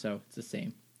 So it's the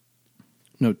same.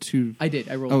 No, 2. I did.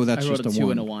 I rolled. Oh, that's I rolled just a a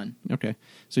 2 and a 1. 1. Okay,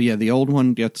 so yeah, the old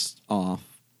one gets off.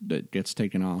 That gets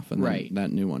taken off, and Right. then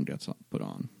that new one gets put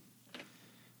on.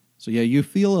 So yeah, you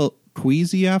feel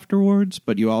queasy afterwards,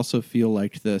 but you also feel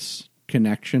like this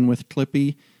connection with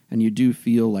Clippy, and you do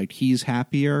feel like he's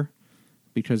happier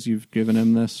because you've given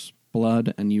him this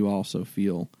blood, and you also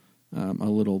feel a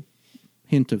little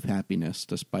hint of happiness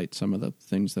despite some of the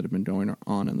things that have been going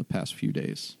on in the past few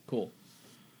days. Cool.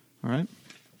 All right.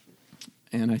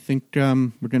 And I think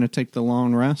we're going to take the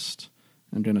long rest.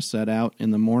 I'm going to set out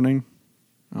in the morning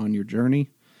on your journey.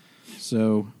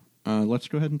 So let's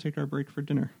go ahead and take our break for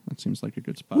dinner. That seems like a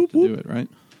good spot to do it, right?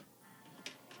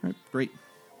 All right, great.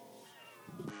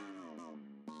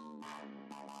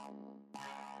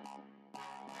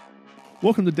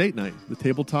 Welcome to Date Night, the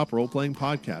tabletop role-playing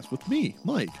podcast with me,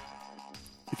 Mike.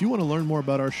 If you want to learn more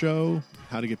about our show,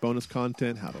 how to get bonus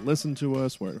content, how to listen to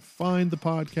us, where to find the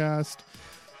podcast,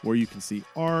 where you can see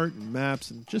art and maps,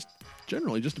 and just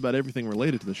generally just about everything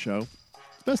related to the show,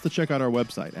 it's best to check out our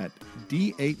website at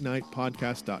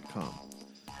d8nightpodcast.com.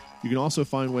 You can also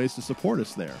find ways to support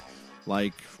us there,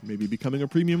 like maybe becoming a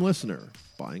premium listener,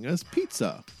 buying us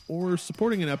pizza, or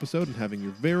supporting an episode and having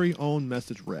your very own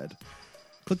message read.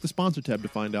 Click the sponsor tab to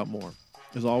find out more.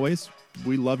 As always,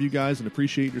 we love you guys and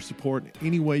appreciate your support in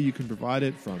any way you can provide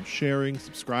it, from sharing,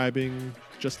 subscribing,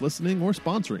 just listening, or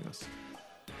sponsoring us.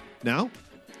 Now,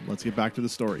 let's get back to the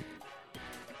story.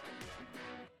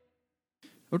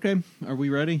 Okay, are we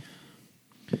ready?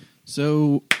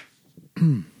 So,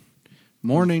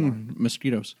 morning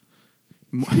mosquitoes.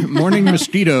 Morning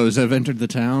mosquitoes have entered the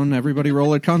town. Everybody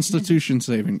roll a Constitution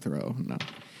saving throw. No.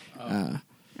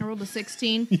 I rolled a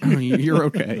 16. You're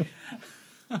okay.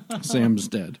 Sam's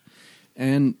dead.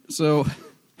 And so,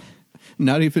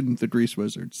 not even the grease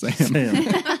wizard, Sam.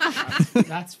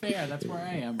 That's fair. That's where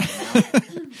I am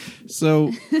right now.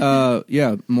 So,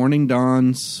 morning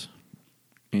dawns,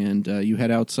 and you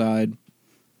head outside,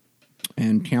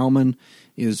 and Kalman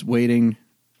is waiting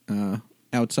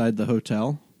outside the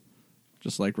hotel,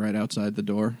 just like right outside the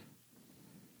door.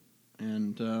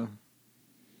 And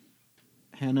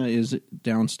Hannah is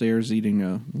downstairs eating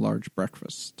a large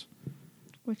breakfast.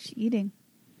 What's she eating?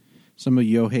 Some of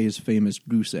Yohei's famous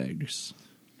goose eggs.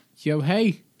 Yo,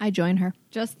 hey. I join her.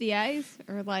 Just the eggs,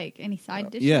 or like any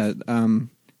side dishes? Yeah,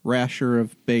 rasher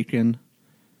of bacon.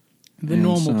 The and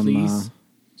normal, some, please.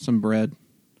 Some bread.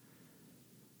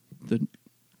 The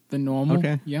The normal.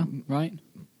 Okay. Yeah, right.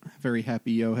 very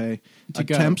happy Yohei To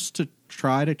go. attempts to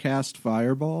try to cast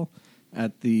fireball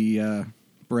at the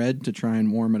bread to try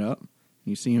and warm it up.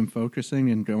 You see him focusing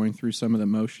and going through some of the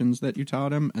motions that you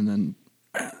taught him, and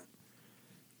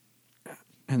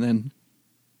then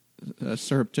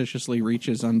surreptitiously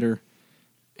reaches under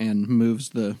and moves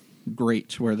the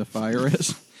grate where the fire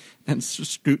is and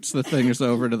scoots the things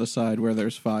over to the side where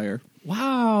there's fire.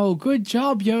 Wow, good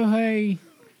job, Yo, hey.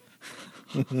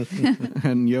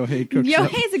 And Yohei cooks up.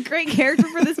 Yohei's a great character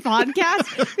for this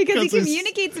podcast because he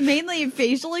communicates mainly in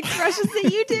facial expressions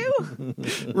that you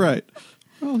do. Right.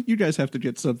 Well, you guys have to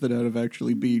get something out of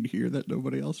actually being here that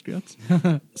nobody else gets.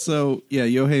 So, yeah,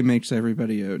 Yohei makes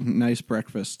everybody a nice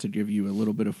breakfast to give you a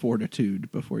little bit of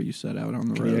fortitude before you set out on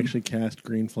the Can road. you actually cast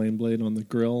Green Flame Blade on the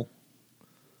grill?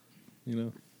 You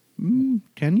know,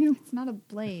 Can you? It's not a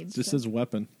blade. it just so- says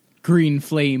weapon. Green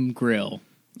flame grill.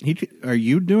 Are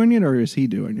you doing it or is he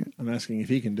doing it? I'm asking if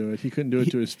he can do it. He couldn't do it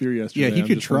to his spear yesterday. Yeah, he I'm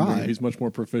could just wondering try. if he's much more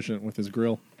proficient with his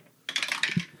grill.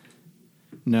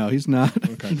 No, he's not.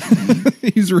 Okay.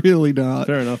 He's really not.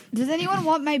 Fair enough. Does anyone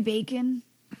want my bacon?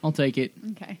 I'll take it.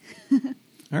 Okay.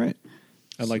 All right.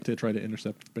 I'd like to try to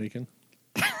intercept bacon.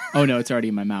 Oh no, it's already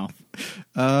in my mouth.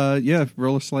 Yeah,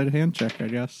 roll a sleight of hand check, I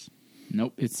guess.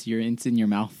 Nope, it's in your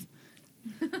mouth.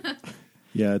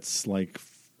 Yeah, it's like,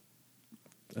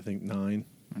 I think 9.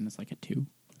 And it's like a 2.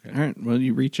 Okay. All right. Well,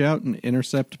 you reach out and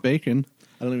intercept bacon.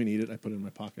 I don't even eat it. I put it in my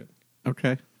pocket.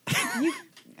 Okay.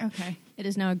 Okay. It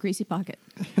is now a greasy pocket.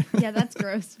 Yeah, that's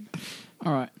gross.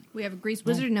 All right. We have a grease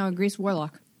wizard and now a grease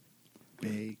warlock.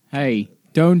 Bacon. Hey,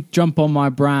 don't jump on my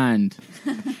brand.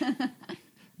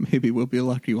 Maybe we'll be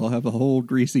lucky. We'll have a whole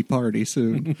greasy party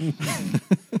soon.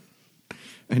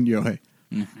 And Yohei.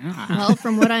 Well,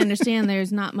 from what I understand,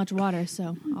 there's not much water,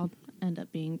 so I'll end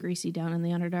up being greasy down in the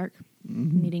Underdark,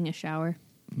 needing a shower.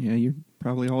 Yeah, you're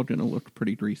probably all going to look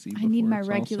pretty greasy. I need before my it's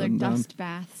all regular said and done. dust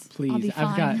baths. Please, I'll be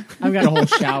fine. I've got a whole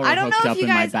shower I don't hooked know up if you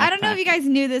in my guys. I don't know if you backpack. guys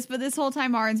knew this, but this whole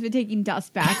time Arin's been taking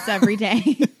dust baths every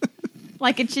day,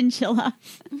 like a chinchilla.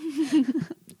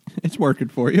 It's working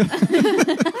for you.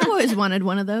 I've always wanted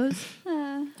one of those.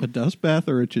 A dust bath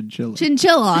or a chinchilla?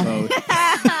 Chinchilla. Both.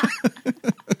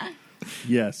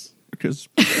 Yes. Because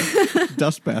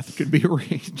dust bath could be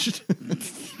arranged.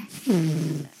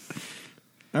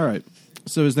 All right.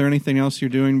 So is there anything else you're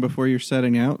doing before you're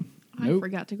setting out? I Nope.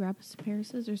 forgot to grab a pair of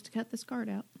scissors to cut this card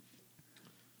out.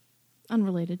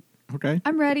 Unrelated. Okay.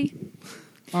 I'm ready.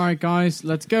 All right, guys,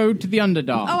 let's go to the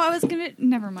Underdark. Oh, I was gonna.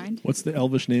 Never mind. What's the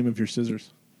elvish name of your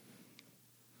scissors?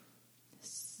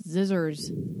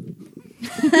 Scissors.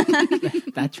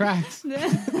 That tracks.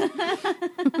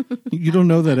 You don't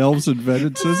know that elves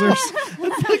invented scissors?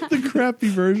 The crappy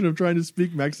version of trying to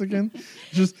speak Mexican.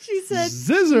 Just She said.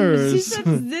 scissors. She said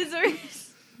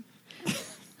scissors.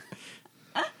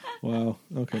 Wow.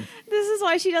 Okay. This is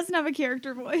why she doesn't have a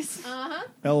character voice.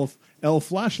 El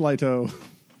flashlighto.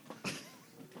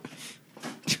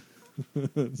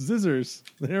 Scissors.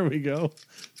 There we go.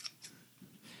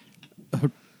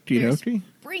 Okie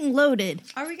Spring loaded.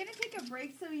 Are we gonna take a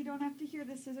break so you don't have to hear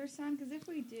the scissors sound? Because if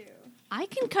we do, I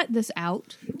can cut this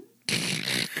out.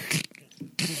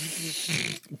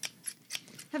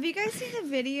 have you guys seen the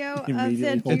video of the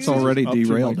Immediately dude? It's already Up to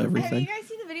derailed microphone. Have you everything. guys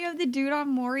seen the video of the dude on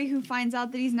Maury who finds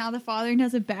out that he's now the father and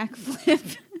does a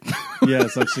backflip?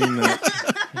 Yes, I've seen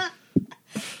that.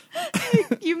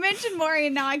 You mentioned Maury,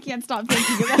 and now I can't stop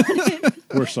thinking about it.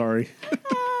 We're sorry.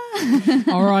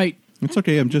 All right. It's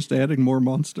okay. I'm just adding more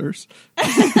monsters. All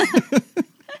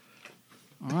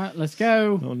right, let's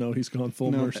go. Oh no, he's gone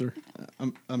full No. Mercer.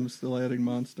 I'm still adding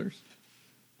monsters.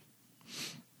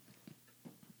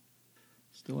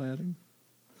 Still adding.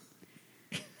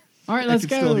 All right, I let's can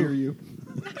go. still hear you.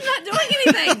 I'm not doing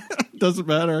anything. Doesn't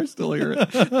matter. I still hear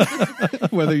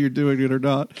it, whether you're doing it or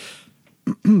not.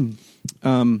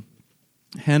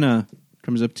 Henna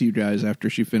comes up to you guys after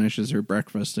she finishes her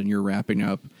breakfast, and you're wrapping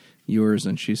up yours,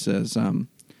 and she says,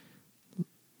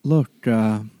 "Look,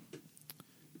 I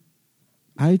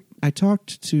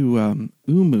talked to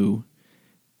Umu,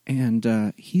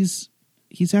 and he's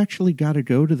actually got to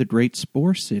go to the Great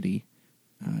Spore City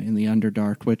in the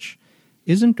Underdark, which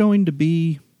isn't going to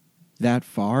be that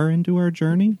far into our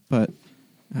journey, but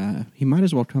he might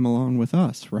as well come along with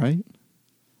us, right?"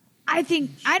 I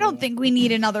don't think we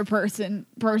need another person,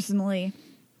 personally.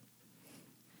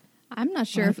 I'm not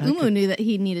sure if Umu knew that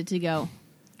he needed to go.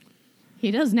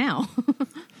 He does now.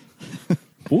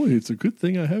 Boy, it's a good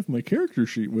thing I have my character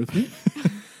sheet with me.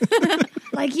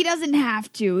 Like, he doesn't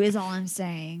have to, is all I'm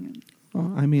saying.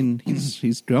 Well, I mean,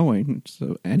 he's going,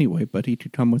 so anyway, but he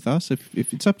could come with us if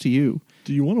it's up to you.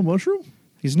 Do you want a mushroom?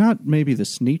 He's not maybe the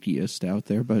sneakiest out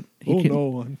there, but he Oh can,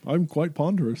 no, I'm quite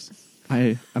ponderous.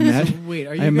 I imagine. Wait,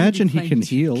 are you I gonna be imagine he playing can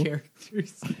two heal.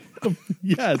 characters?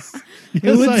 Yes, It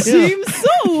yes, would I am. seem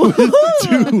so.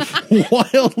 Two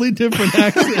wildly different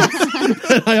accents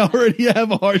that I already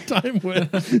have a hard time with.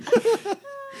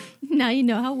 Now you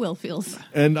know how Will feels.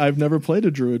 And I've never played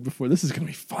a druid before. This is going to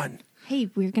be fun. Hey,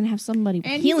 we're going to have somebody with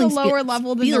And he's a healing lower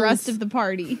level than the rest of the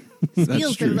party. That's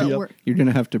Skills true. that Yep. work. You're going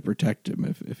to have to protect him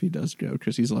if he does go,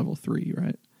 because he's level 3,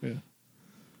 right? Yeah.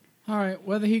 All right,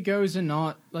 whether he goes or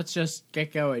not, let's just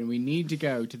get going. We need to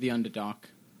go to the Underdark.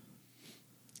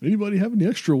 Anybody have any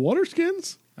extra water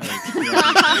skins?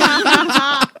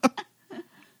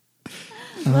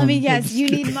 Let me guess, you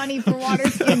need money for water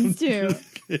skins too.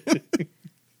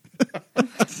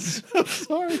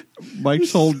 Sorry.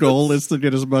 Mike's whole goal is to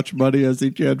get as much money as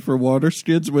he can for water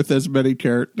skins with as many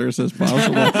characters as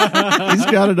possible. He's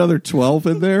got another 12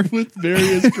 in there. With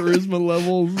various charisma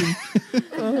levels.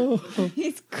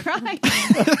 He's crying.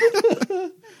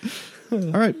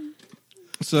 All right.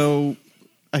 So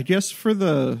I guess for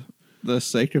the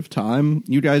sake of time,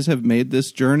 you guys have made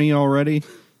this journey already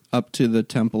up to the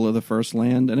Temple of the First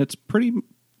Land, and it's pretty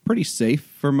safe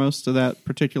for most of that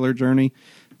particular journey.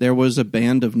 There was a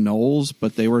band of gnolls,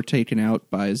 but they were taken out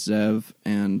by Zev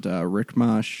and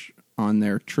Rickmash on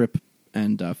their trip,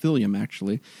 and Philium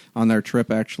actually, on their trip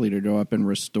to go up and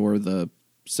restore the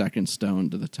second stone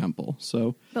to the temple.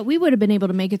 So, But we would have been able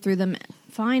to make it through them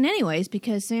fine anyways,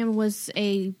 because Sam was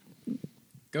a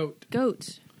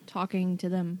goat talking to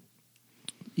them.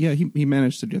 yeah, he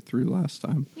managed to get through last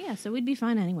time. Yeah, so we'd be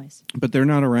fine anyways. But they're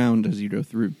not around as you go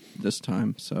through this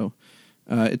time. So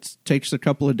it takes a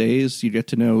couple of days. You get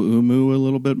to know Umu a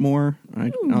little bit more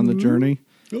on the journey.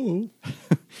 Hello.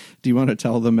 Do you want to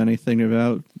tell them anything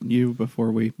about you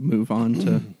before we move on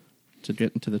to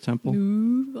get into the temple?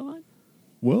 Move on.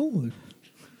 Well,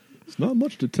 it's not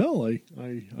much to tell. I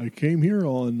came here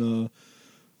on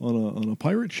a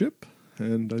pirate ship,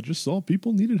 and I just saw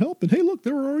people needed help. And hey, look,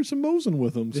 there were already some Mosin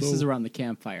with them. This so. is around the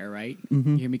campfire, right?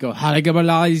 You hear me go,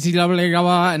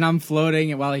 and I'm floating,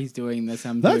 and while he's doing this,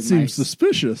 That seems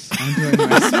suspicious. I'm doing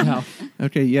my spell.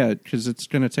 Okay, yeah, because it's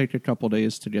going to take a couple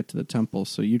days to get to the temple.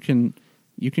 So you can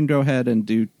go ahead and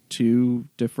do 2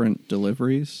 different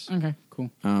deliveries Okay, cool.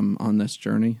 on this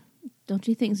journey. Don't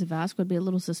you think Zavask would be a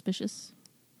little suspicious?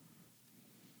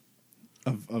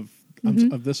 Of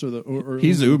this or the or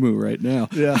He's Umu right now.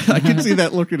 Yeah. I can see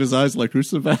that look in his eyes like,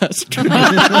 who's Savast?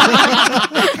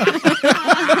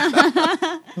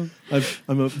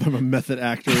 I'm a method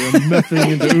actor. I'm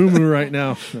mething into Umu right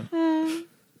now. I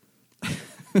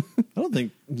don't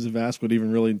think Zavask would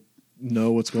even really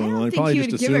know what's going on. He think probably he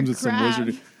just would give a assumes it's some crap.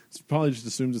 wizardy. He probably just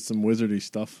assumes it's some wizardy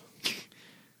stuff.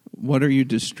 What are you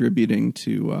distributing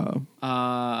to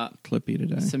Clippy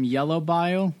today? Some yellow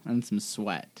bile and some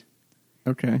sweat.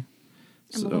 Okay.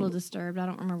 I'm a little disturbed. I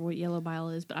don't remember what yellow bile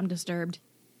is, but I'm disturbed.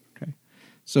 Okay.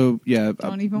 So, yeah.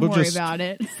 Don't even we'll worry just- about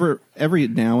it. For every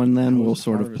now and then, That we'll was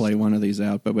sort of harvest. play one of these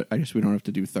out, but I guess we don't have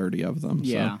to do 30 of them.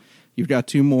 Yeah. So you've got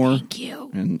 2 more. Thank you.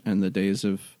 And the days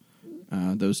of,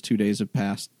 those 2 days have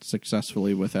passed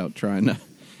successfully without trying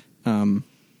to,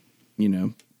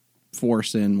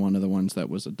 force in one of the ones that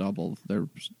was a double. They're,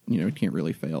 it can't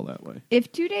really fail that way.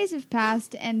 If 2 days have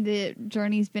passed and the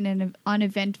journey's been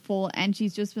uneventful and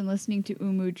she's just been listening to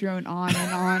Umu drone on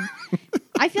and on,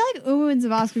 I feel like Umu and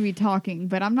Zavask would be talking,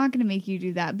 but I'm not going to make you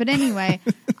do that. But anyway,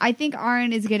 I think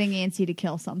Aaron is getting antsy to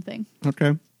kill something.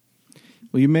 Okay.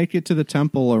 Well, you make it to the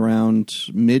temple around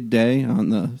midday on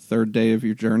the 3rd day of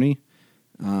your journey.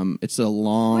 It's a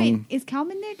long... Wait, is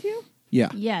Kalman there too? Yeah.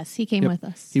 Yes, he came Yep. with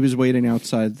us. He was waiting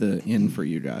outside the inn for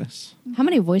you guys. How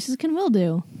many voices can Will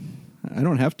do? I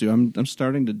don't have to. I'm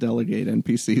starting to delegate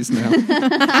NPCs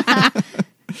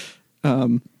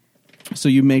now. So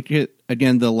you make it,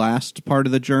 again, the last part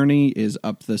of the journey is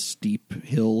up the steep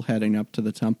hill heading up to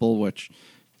the temple, which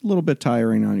a little bit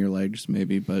tiring on your legs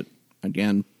maybe, but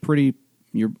again,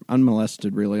 you're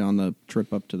unmolested really on the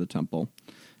trip up to the temple.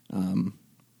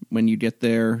 When you get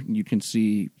there, you can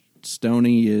see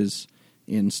Stony is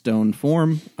in stone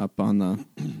form up on the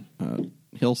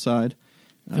hillside.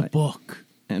 The book.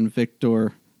 And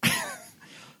Victor...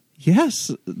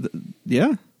 Yes.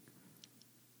 Yeah.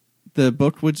 The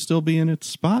book would still be in its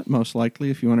spot, most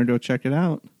likely, if you want to go check it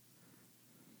out.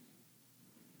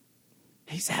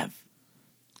 Hey, Zev,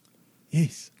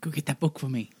 Yes. go get that book for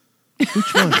me.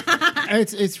 Which one?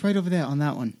 It's right over there on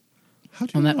that one. How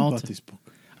do you On know that about altar. this book?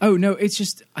 Oh, no, it's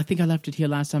just, I think I left it here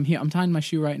last time. Here, I'm tying my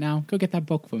shoe right now. Go get that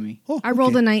book for me. Oh, I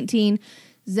rolled a okay. 19.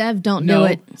 Zev, don't No,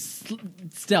 do it.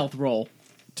 stealth roll.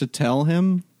 To tell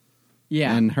him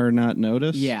Yeah. and her not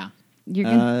notice? Yeah. You're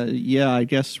gonna, Yeah, I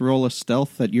guess roll a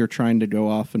stealth that you're trying to go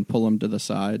off and pull him to the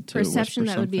side. To perception,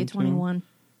 whisper that would be a something to him. 21.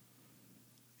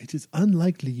 It is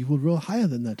unlikely you will roll higher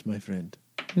than that, my friend.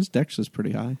 His dex is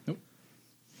pretty high. Nope.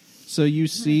 So you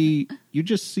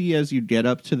just see as you get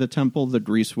up to the temple, the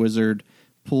grease wizard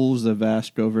pulls the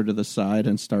Vask over to the side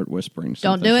and start whispering Don't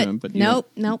something do to it. him. But you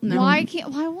Nope. No. Why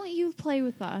won't you play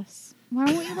with us? Why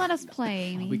won't you let us play,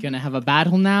 Amy? Are we going to have a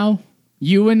battle now?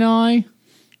 You and I?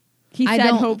 He I said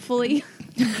don't- hopefully.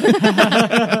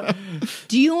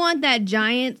 Do you want that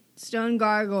giant stone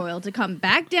gargoyle to come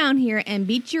back down here and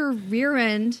beat your rear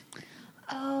end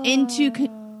into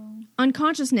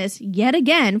unconsciousness yet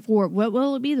again for what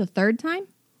will it be, the 3rd time?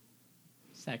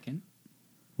 Second.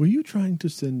 Were you trying to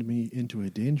send me into a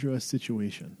dangerous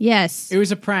situation? Yes. It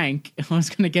was a prank. I was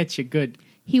going to get you good.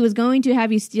 He was going to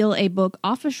have you steal a book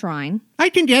off a shrine. I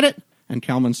can get it. And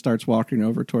Kalman starts walking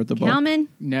over toward the book. Kalman,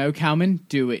 No, Kalman,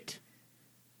 do it.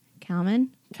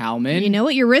 Kalman, Kalman. you know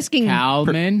what you're risking.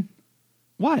 Kalman.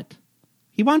 What?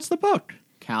 He wants the book.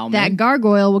 Kalman. That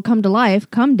gargoyle will come to life,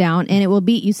 come down, and it will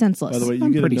beat you senseless. By the way, you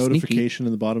I'm get a pretty notification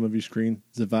in the bottom of your screen.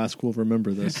 Zavask will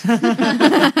remember this.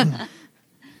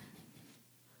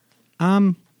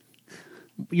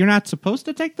 You're not supposed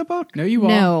to take the book? No, you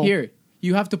No. are. Here,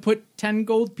 you have to put 10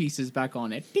 gold pieces back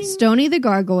on it. Ding. Stony the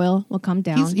gargoyle will come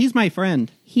down. He's my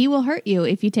friend. He will hurt you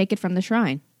if you take it from the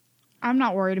shrine. I'm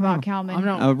not worried about Kalman. I'm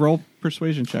not. Roll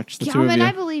persuasion checks, the two of Kalman, you.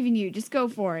 I believe in you. Just go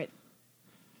for it.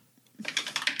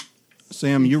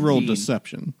 Sam, you rolled 16.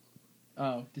 deception.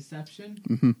 Oh,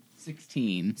 deception?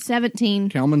 16. 17.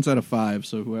 Kalman's at a 5,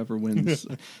 so whoever wins.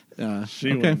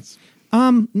 She okay. wins.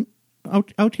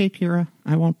 Okay, Kira.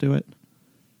 I won't do it.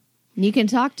 You can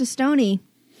talk to Stony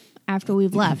after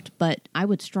we've left, but I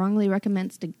would strongly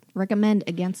recommend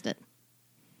against it.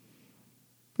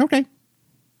 Okay.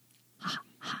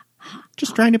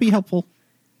 Just trying to be helpful.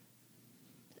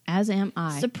 As am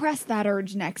I. Suppress that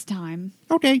urge next time.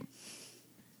 Okay.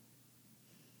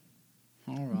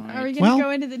 All Are right. we going to Well- go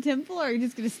into the temple, or are we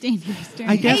just going to stand here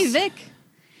staring? I guess- Hey, Vic.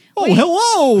 Oh, Wait.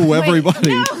 hello, everybody.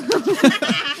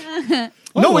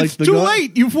 No, like it's the too guy-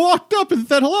 late. You've walked up and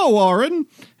said hello, Oren.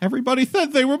 Everybody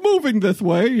said they were moving this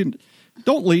way, and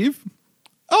don't leave.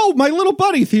 Oh, my little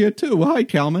buddy's here, too. Hi,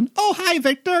 Kalman. Oh, hi,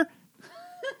 Victor.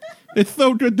 It's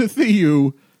so good to see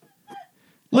you.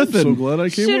 Listen, I'm so glad I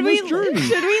came on this journey.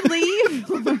 Should we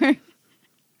leave?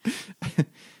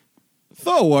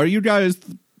 so are you guys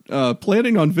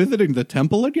planning on visiting the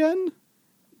temple again?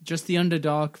 Just the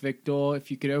Underdark, Victor.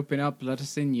 If you could open up, let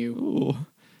us in you. Oh,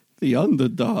 the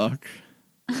Underdark.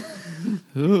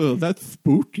 Oh, that's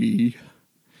spooky.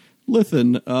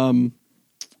 Listen,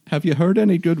 have you heard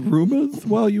any good rumors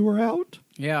while you were out?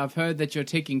 Yeah, I've heard that you're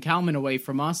taking Kalman away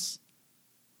from us.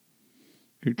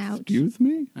 Excuse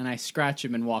me? And I scratch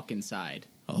him and walk inside.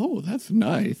 Oh, that's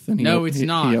nice. And No, it's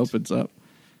not. He opens up.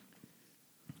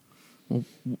 Well,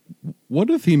 what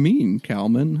does he mean,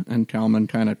 Kalman? And Kalman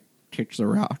kind of kicks a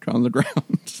rock on the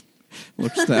ground.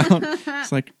 Looks down.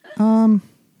 It's like,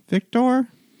 Victor,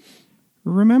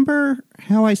 remember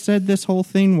how I said this whole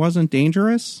thing wasn't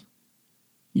dangerous?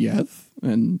 Yes,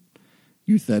 and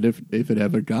you said if it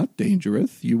ever got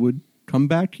dangerous, you would come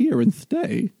back here and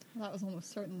stay. That was almost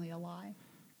certainly a lie.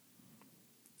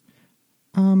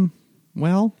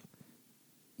 Well,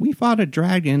 we fought a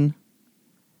dragon,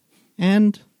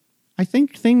 and I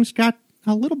think things got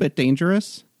a little bit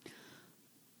dangerous.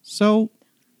 So,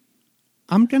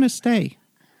 I'm gonna stay.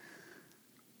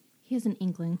 He has an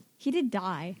inkling. He did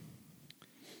die.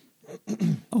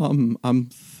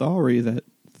 I'm sorry that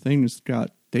things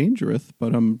got dangerous,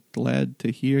 but I'm glad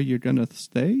to hear you're gonna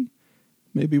stay.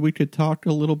 Maybe we could talk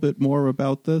a little bit more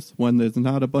about this when there's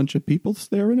not a bunch of people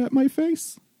staring at my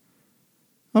face.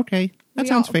 Okay, that We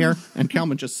sounds all- fair. And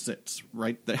Kalman just sits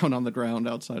right down on the ground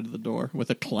outside of the door with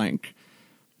a clank.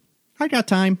 I got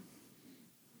time.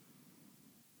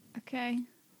 Okay.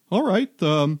 All right.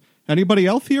 Anybody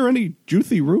else hear any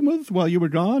juicy rumors while you were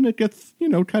gone? It gets,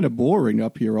 kind of boring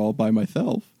up here all by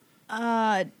myself.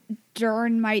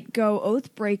 Dern might go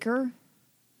Oathbreaker.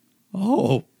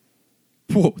 Oh.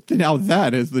 Whoa, now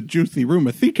that is the juicy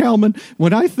rumor. See, Kalman,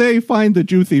 when I say find the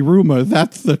juicy rumor,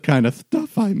 that's the kind of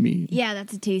stuff I mean. Yeah,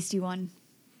 that's a tasty one.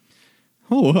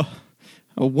 Oh,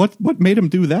 what made him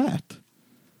do that?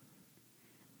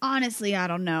 Honestly, I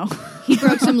don't know. He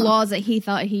broke some laws that he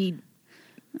thought he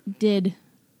did,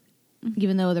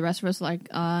 even though the rest of us were like,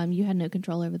 you had no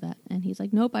control over that. And he's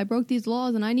like, nope, I broke these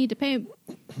laws and I need to pay.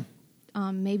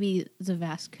 Maybe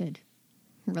Zavask could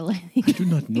relate. I do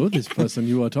not know this person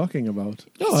you are talking about.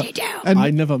 Yes, you do. And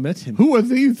I never met him. who are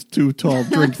these two tall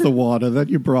drinks of water that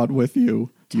you brought with you?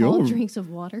 Tall You're- drinks of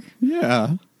water.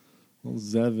 Yeah. Well,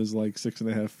 Zev is like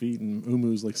 6.5 feet, and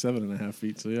Umu's like 7.5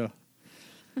 feet. So yeah,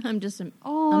 I'm just.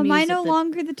 Oh, am I amused no at the-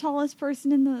 longer the tallest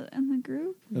person in the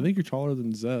group? I think you're taller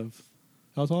than Zev.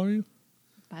 How tall are you?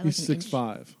 by like He's an inch.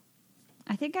 6'5".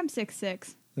 I think I'm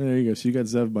 6'6". There you go. So you got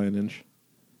Zev by an inch.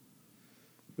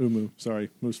 Umu,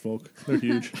 sorry, moose folk. They're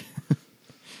huge.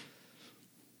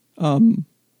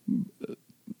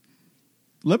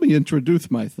 Let me introduce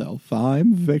myself.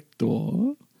 I'm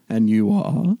Victor, and you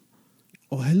are?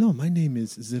 Oh, hello. My name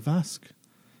is Zevask.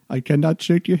 I cannot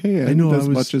shake your hand I know, as I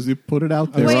was- much as you put it out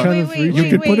I there. was Wait, kind of You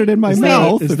could put it in my Is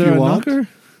mouth there, is if there you a want. knocker?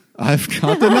 I've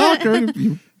got the knocker.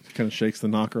 You Can kind of shakes the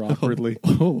knocker awkwardly.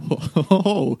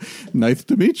 Oh, nice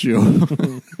to meet you.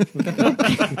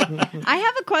 I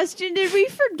have a question. Did we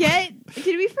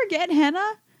forget Henna?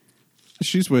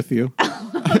 She's with you.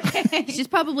 She's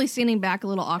probably standing back a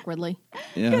little awkwardly.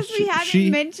 Yeah, Because we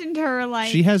haven't mentioned her. Like,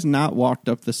 she has not walked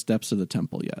up the steps of the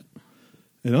temple yet.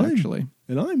 And Actually.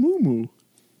 I'm Umu.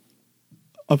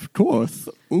 Of course,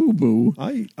 Umu.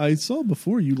 I saw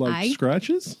before you liked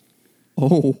scratches.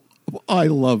 Oh, I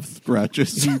love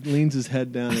scratches. He leans his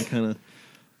head down and kind of.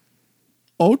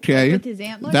 Okay, With his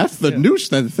antlers? that's the Yeah. new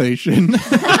sensation.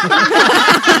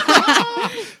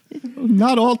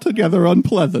 Not altogether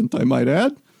unpleasant, I might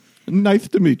add. Nice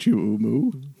to meet you,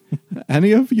 Umu.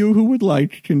 Any of you who would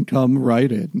like can come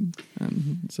right in.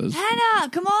 And it says, Henna,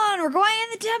 come on, we're going in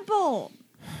the temple.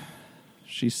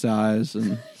 she sighs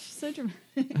and She's so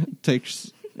dramatic.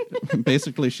 takes.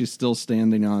 Basically, she's still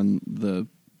standing on the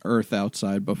earth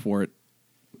outside before it,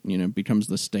 becomes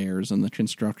the stairs and the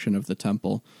construction of the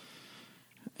temple.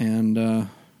 And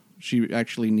she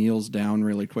actually kneels down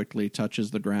really quickly, touches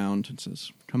the ground, and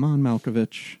says, "Come on,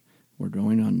 Malkovich, we're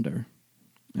going under."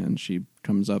 And she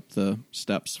comes up the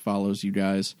steps, follows you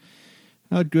guys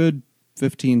a good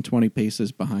 15, 20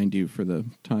 paces behind you for the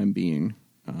time being,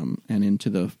 and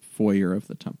into the foyer of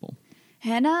the temple.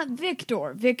 Henna,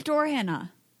 Victor,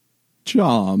 Henna.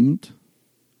 Charmed.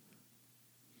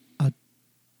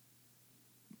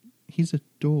 He's a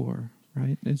door,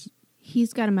 right?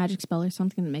 He's got a magic spell or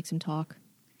something that makes him talk.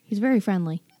 He's very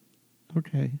friendly.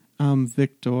 Okay.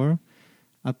 Victor,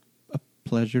 a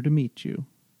pleasure to meet you.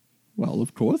 Well,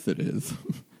 of course it is.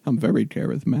 I'm very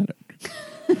charismatic.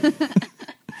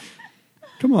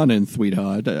 Come on in,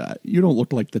 sweetheart. You don't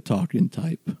look like the talking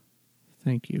type.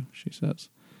 Thank you, she says,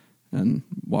 and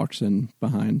walks in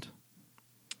behind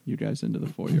you guys into the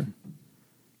foyer.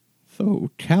 So,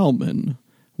 Kalman,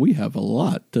 we have a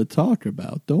lot to talk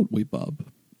about, don't we, Bub?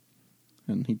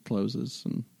 And he closes,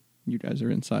 and you guys are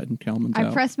inside, and Kalman's I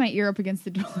out. pressed my ear up against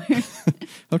the door.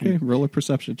 Okay, roll a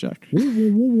perception check.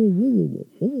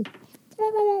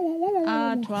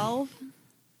 12.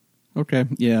 Okay,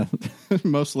 yeah,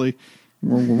 mostly.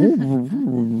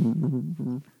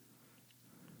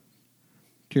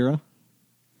 Kira,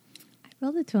 I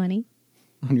rolled a 20.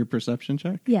 on your perception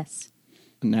check, Yes.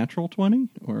 a natural 20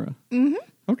 or a? Mm-hmm.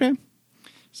 Okay,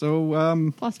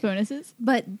 so Plus bonuses.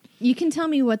 But you can tell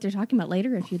me what they're talking about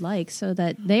later if you'd like, so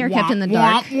that they are kept in the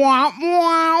dark.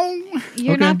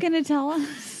 You're Okay. not going to tell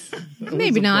us?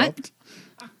 Maybe not.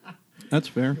 that's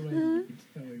fair.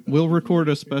 We'll record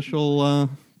a special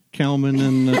Kalman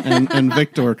and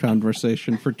Victor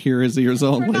conversation for Kira's ears We're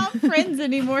only. not friends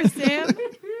anymore, Sam.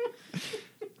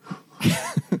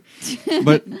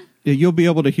 But you'll be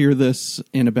able to hear this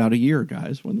in about a year,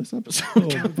 guys, when this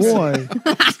episode Oh boy!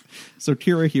 So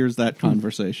Kira hears that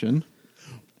conversation,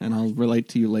 and I'll relate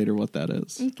to you later what that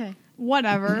is. Okay.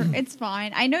 Whatever. It's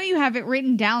fine. I know you have it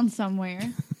written down somewhere.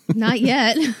 Not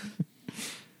yet.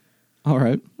 All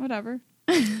right. Whatever.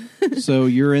 So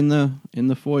you're in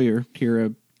the foyer.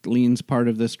 Kira gleans part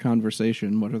of this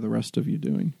conversation. What are the rest of you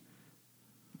doing?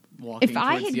 Walking If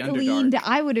I towards had the Underdark. gleaned,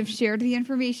 I would have shared the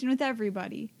information with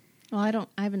everybody. Well,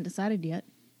 I haven't decided yet.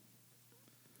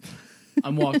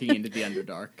 I'm walking into the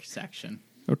Underdark section.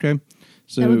 Okay.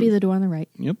 So That would be the door on the right.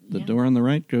 Yep, the Yeah. door on the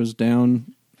right goes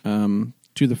down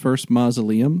to the first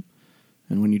mausoleum,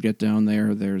 and when you get down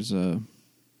there, there's a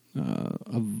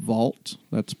vault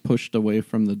that's pushed away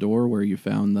from the door where you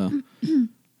found the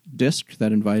disc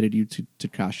that invited you to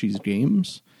Takashi's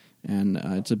Games, and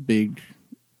it's a big.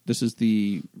 This is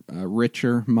the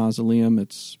richer mausoleum.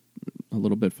 It's a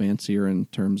little bit fancier in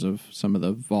terms of some of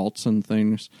the vaults and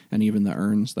things, and even the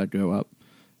urns that go up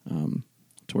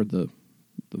toward the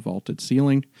vaulted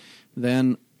ceiling.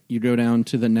 Then you go down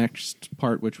to the next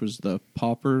part, which was the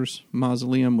Pauper's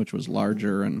Mausoleum, which was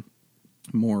larger and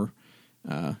more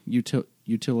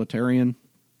utilitarian.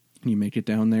 You make it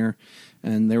down there,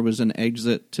 and there was an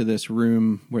exit to this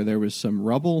room where there was some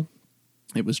rubble.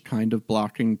 It was kind of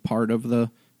blocking part of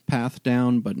the path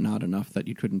down, but not enough that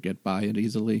you couldn't get by it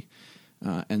easily.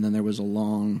 And then there was a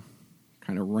long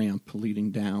kind of ramp leading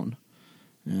down,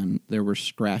 and there were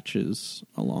scratches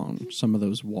along some of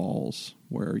those walls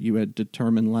where you had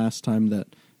determined last time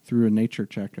that through a nature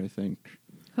check, I think,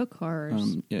 Hook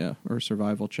horrors. or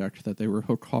survival check, that they were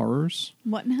hook horrors.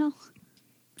 What now?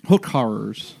 Hook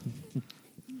horrors.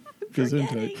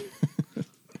 Gesundheit.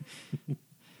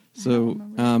 So,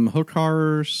 hook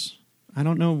horrors, I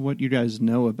don't know what you guys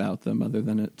know about them other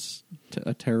than it's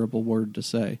a terrible word to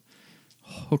say.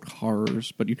 Hook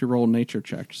horrors, but you could roll nature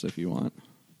checks if you want.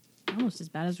 Almost as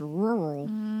bad as rural.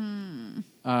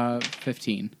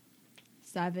 15.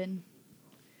 7.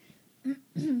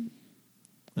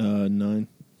 9.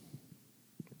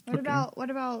 What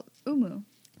about Umu?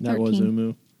 That was 13.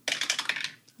 Umu.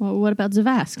 Well, what about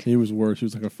Zavask? He was worse. He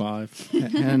was like a 5.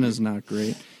 Henna's not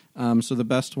great. So the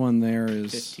best one there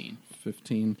is 15.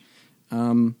 15.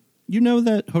 You know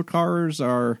that Hokarers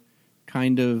are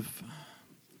kind of...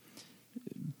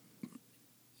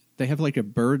 They have like a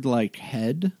bird-like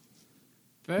head,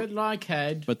 Bird-like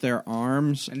head. but their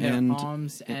arms and their end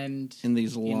arms end in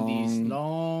these in these long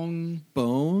long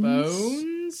bones,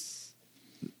 bones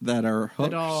that are hooks,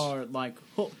 that are like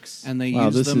hooks. and they Wow,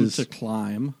 use this them is- to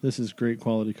climb. This is great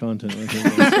quality content right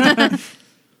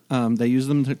here. They use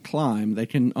them to climb. They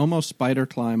can almost spider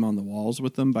climb on the walls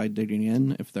with them by digging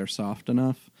in if they're soft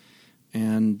enough.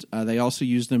 And they also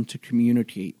use them to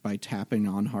communicate by tapping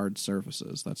on hard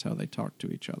surfaces. That's how they talk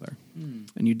to each other.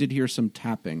 And you did hear some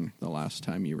tapping the last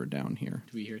time you were down here.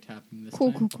 Do we hear tapping this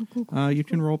Cool, time? cool. You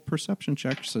can roll perception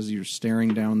checks as you're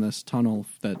staring down this tunnel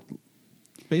that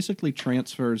basically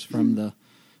transfers from the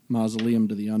mausoleum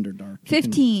to the Underdark. You can-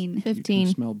 15. you can 15.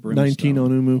 smell brimstone. 19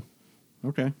 on Umu.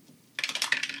 Okay.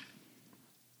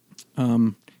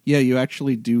 Yeah, you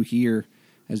actually do hear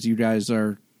as you guys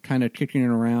are kind of kicking it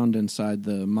around inside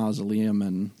the mausoleum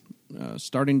and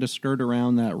starting to skirt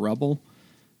around that rubble,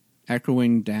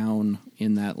 echoing down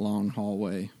in that long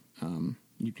hallway.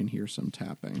 You can hear some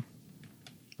tapping.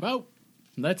 Well,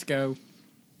 let's go.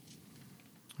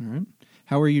 All right.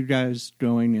 How are you guys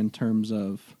going in terms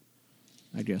of,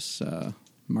 I guess,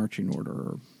 marching order?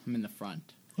 Or I'm in the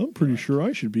front. I'm pretty sure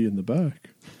I should be in the back.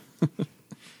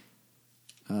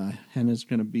 Henna's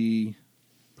going to be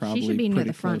probably should be near pretty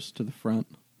the front. close to the front.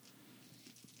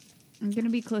 I'm going to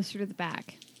be closer to the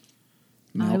back.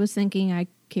 I was thinking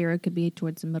Kira could be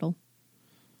towards the middle.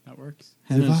 That works.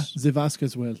 Zivask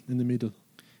as well, in the middle.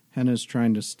 Henna's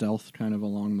trying to stealth kind of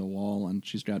along the wall, and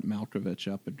she's got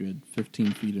Malkovich up a good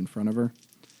 15 feet in front of her.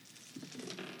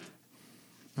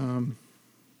 I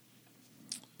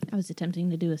was attempting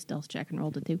to do a stealth check and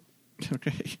rolled a 2.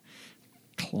 Okay.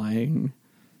 Clang.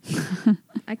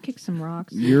 I kicked some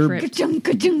rocks. Your- tripped. Ka-chung,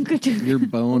 ka-chung, ka-chung. Your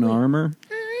bone armor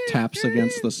taps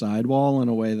against the sidewall in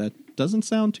a way that doesn't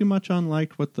sound too much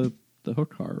unlike what the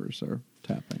hook horrors are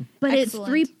tapping. But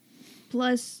Excellent. it's 3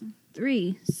 plus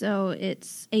 3, so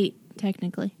it's 8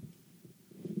 technically.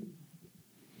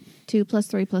 2 plus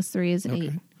 3 plus 3 is 8.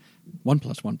 Okay. 1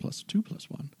 plus 1 plus 2 plus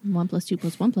 1. 1 plus 2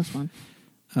 plus 1 plus 1.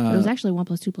 It was actually 1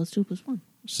 plus 2 plus 2 plus 1.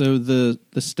 So the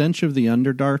stench of the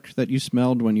Underdark that you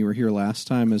smelled when you were here last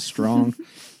time is strong.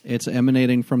 It's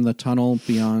emanating from the tunnel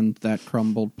beyond that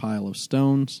crumbled pile of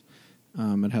stones.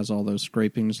 It has all those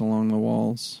scrapings along the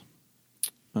walls.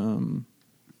 And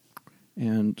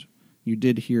you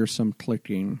did hear some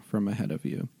clicking from ahead of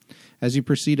you. As you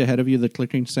proceed ahead of you, the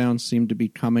clicking sounds seem to be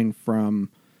coming from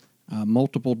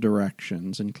multiple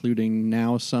directions, including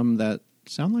now some that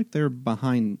sound like they're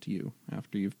behind you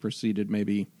after you've proceeded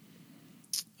maybe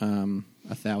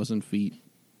 1,000 feet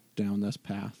down this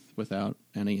path without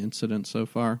any incident so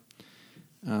far.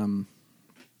 Do I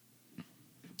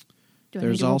need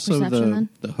There's to roll also perception then?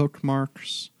 the hook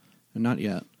marks. Not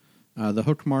yet. The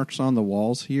hook marks on the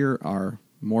walls here are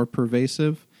more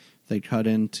pervasive. They cut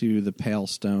into the pale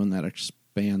stone that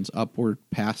expands upward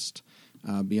past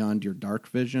beyond your dark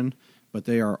vision, but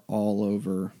they are all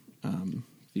over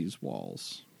these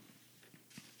walls.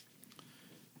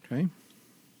 Okay.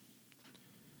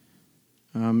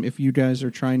 If you guys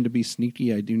are trying to be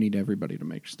sneaky, I do need everybody to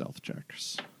make stealth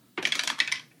checks.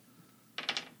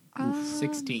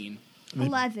 16.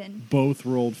 11. Both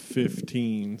rolled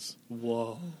 15s.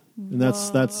 Whoa. And that's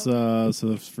so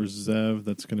for Zev,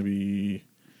 that's going to be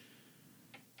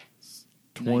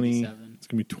 20. 97. It's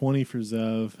going to be 20 for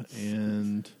Zev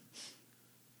and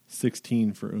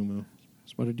 16 for Umu.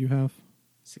 So what did you have,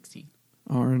 16.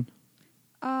 Aaron,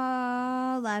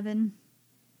 11.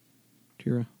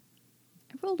 Kira?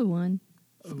 I rolled a 1.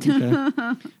 Okay.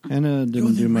 Hannah didn't You're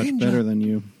the do much ranger. better than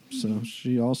you, so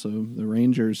she also, the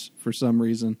Rangers, for some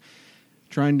reason,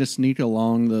 trying to sneak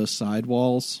along the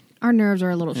sidewalls Our nerves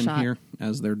are a little in shot. here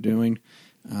as they're doing,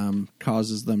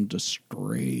 causes them to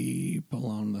scrape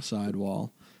along the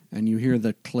sidewall. And you hear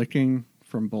the clicking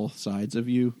from both sides of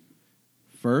you.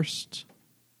 First,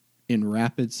 in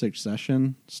rapid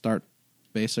succession, start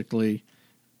basically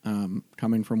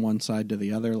coming from one side to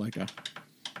the other like a...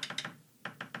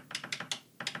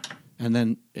 And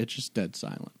then it's just dead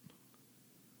silent.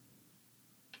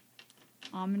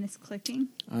 Ominous clicking.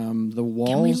 The Can we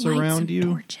walls light around some you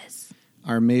torches?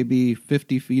 are maybe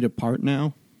 50 feet apart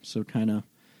now. So kind of,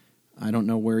 I don't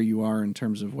know where you are in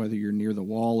terms of whether you're near the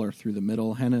wall or through the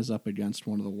middle. Henna's up against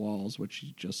one of the walls, which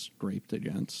she just scraped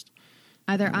against.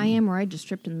 Either I am or I just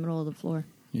tripped in the middle of the floor.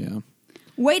 Yeah.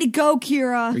 Way to go,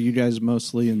 Kira. Are you guys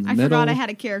mostly in the I middle? forgot I had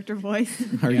a character voice.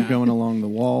 Are you going along the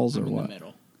walls or I'm in what? the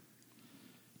middle.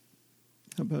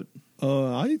 How about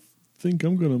I think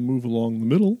I'm going to move along the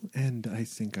middle, and I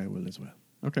think I will as well.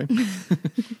 okay?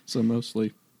 So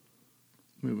mostly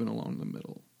moving along the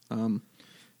middle.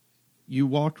 You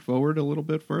walked forward a little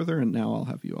bit further, and now I'll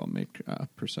have you all make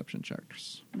perception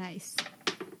checks. Nice.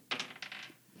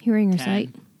 Hearing or 10.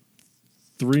 sight?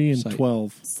 3 and Sight.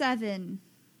 12. 7.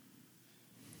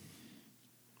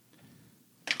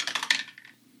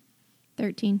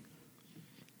 13.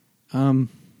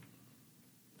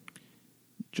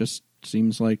 Just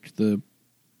seems like the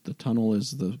tunnel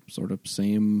is the sort of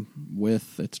same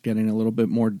width. It's getting a little bit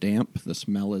more damp. The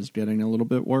smell is getting a little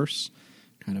bit worse.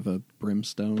 Kind of a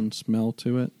brimstone smell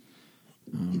to it.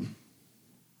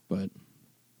 But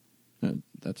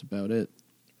that's about it.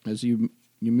 As you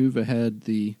move ahead,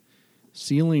 the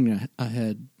ceiling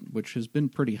ahead, which has been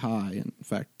pretty high, in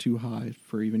fact, too high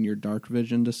for even your dark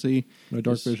vision to see. My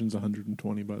dark is- vision's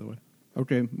 120, by the way.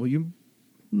 Okay, well, you'd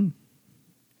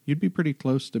be pretty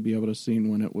close to be able to see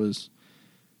when it was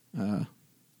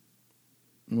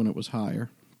higher.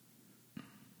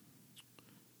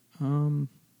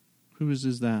 Whose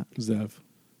is that? Zev.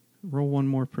 Roll one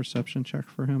more perception check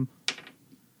for him.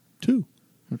 2.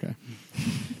 Okay.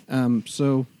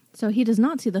 So So he does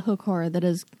not see the hook horror that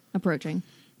is approaching.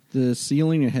 the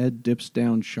ceiling ahead dips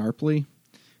down sharply.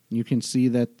 You can see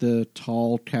that the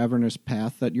tall, cavernous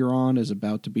path that you're on is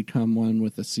about to become one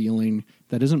with a ceiling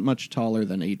that isn't much taller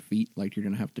than 8 feet, like you're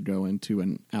going to have to go into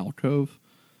an alcove.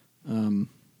 The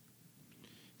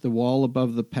wall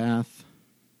above the path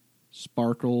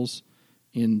sparkles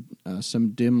in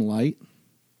some dim light.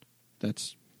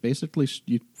 That's basically,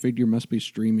 you figure, must be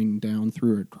streaming down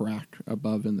through a crack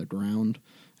above in the ground,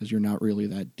 as you're not really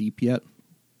that deep yet.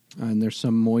 And there's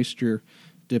some moisture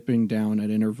dipping down at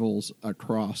intervals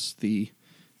across the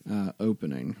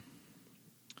opening.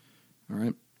 All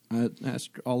right. I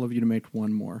ask all of you to make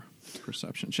one more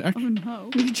perception check. Oh, no.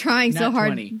 You're trying so Nat hard.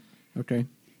 20. Okay.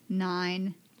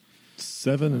 9.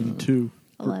 7 and 2.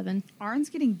 11. Arn's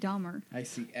getting dumber. I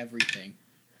see everything.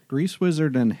 Grease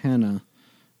Wizard and Henna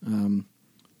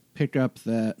pick up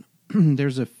that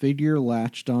there's a figure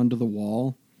latched onto the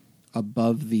wall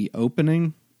above the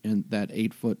opening, and that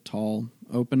 8-foot tall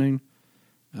opening.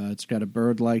 It's got a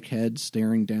bird-like head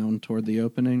staring down toward the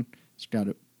opening.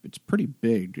 It's pretty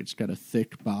big. It's got a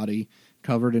thick body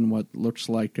covered in what looks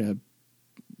like a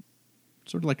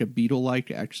sort of like a beetle-like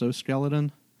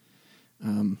exoskeleton.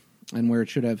 And where it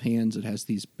should have hands, it has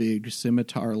these big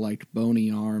scimitar-like bony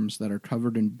arms that are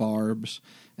covered in barbs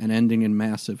and ending in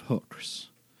massive hooks.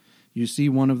 You see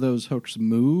one of those hooks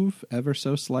move ever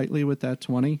so slightly with that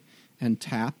 20 and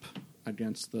tap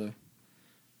against the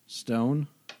stone,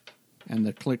 and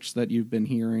the clicks that you've been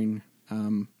hearing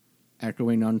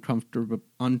echoing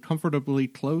uncomfortably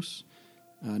close.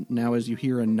 Now as you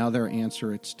hear another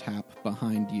answer its tap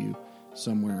behind you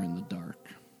somewhere in the dark.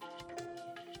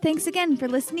 Thanks again for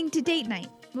listening to Date Night.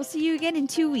 We'll see you again in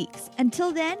 2 weeks.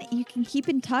 Until then, you can keep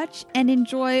in touch and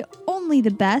enjoy only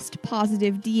the best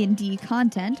positive D&D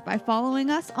content by following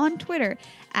us on Twitter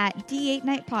at D8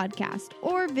 Night Podcast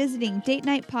or visiting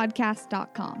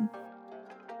datenightpodcast.com.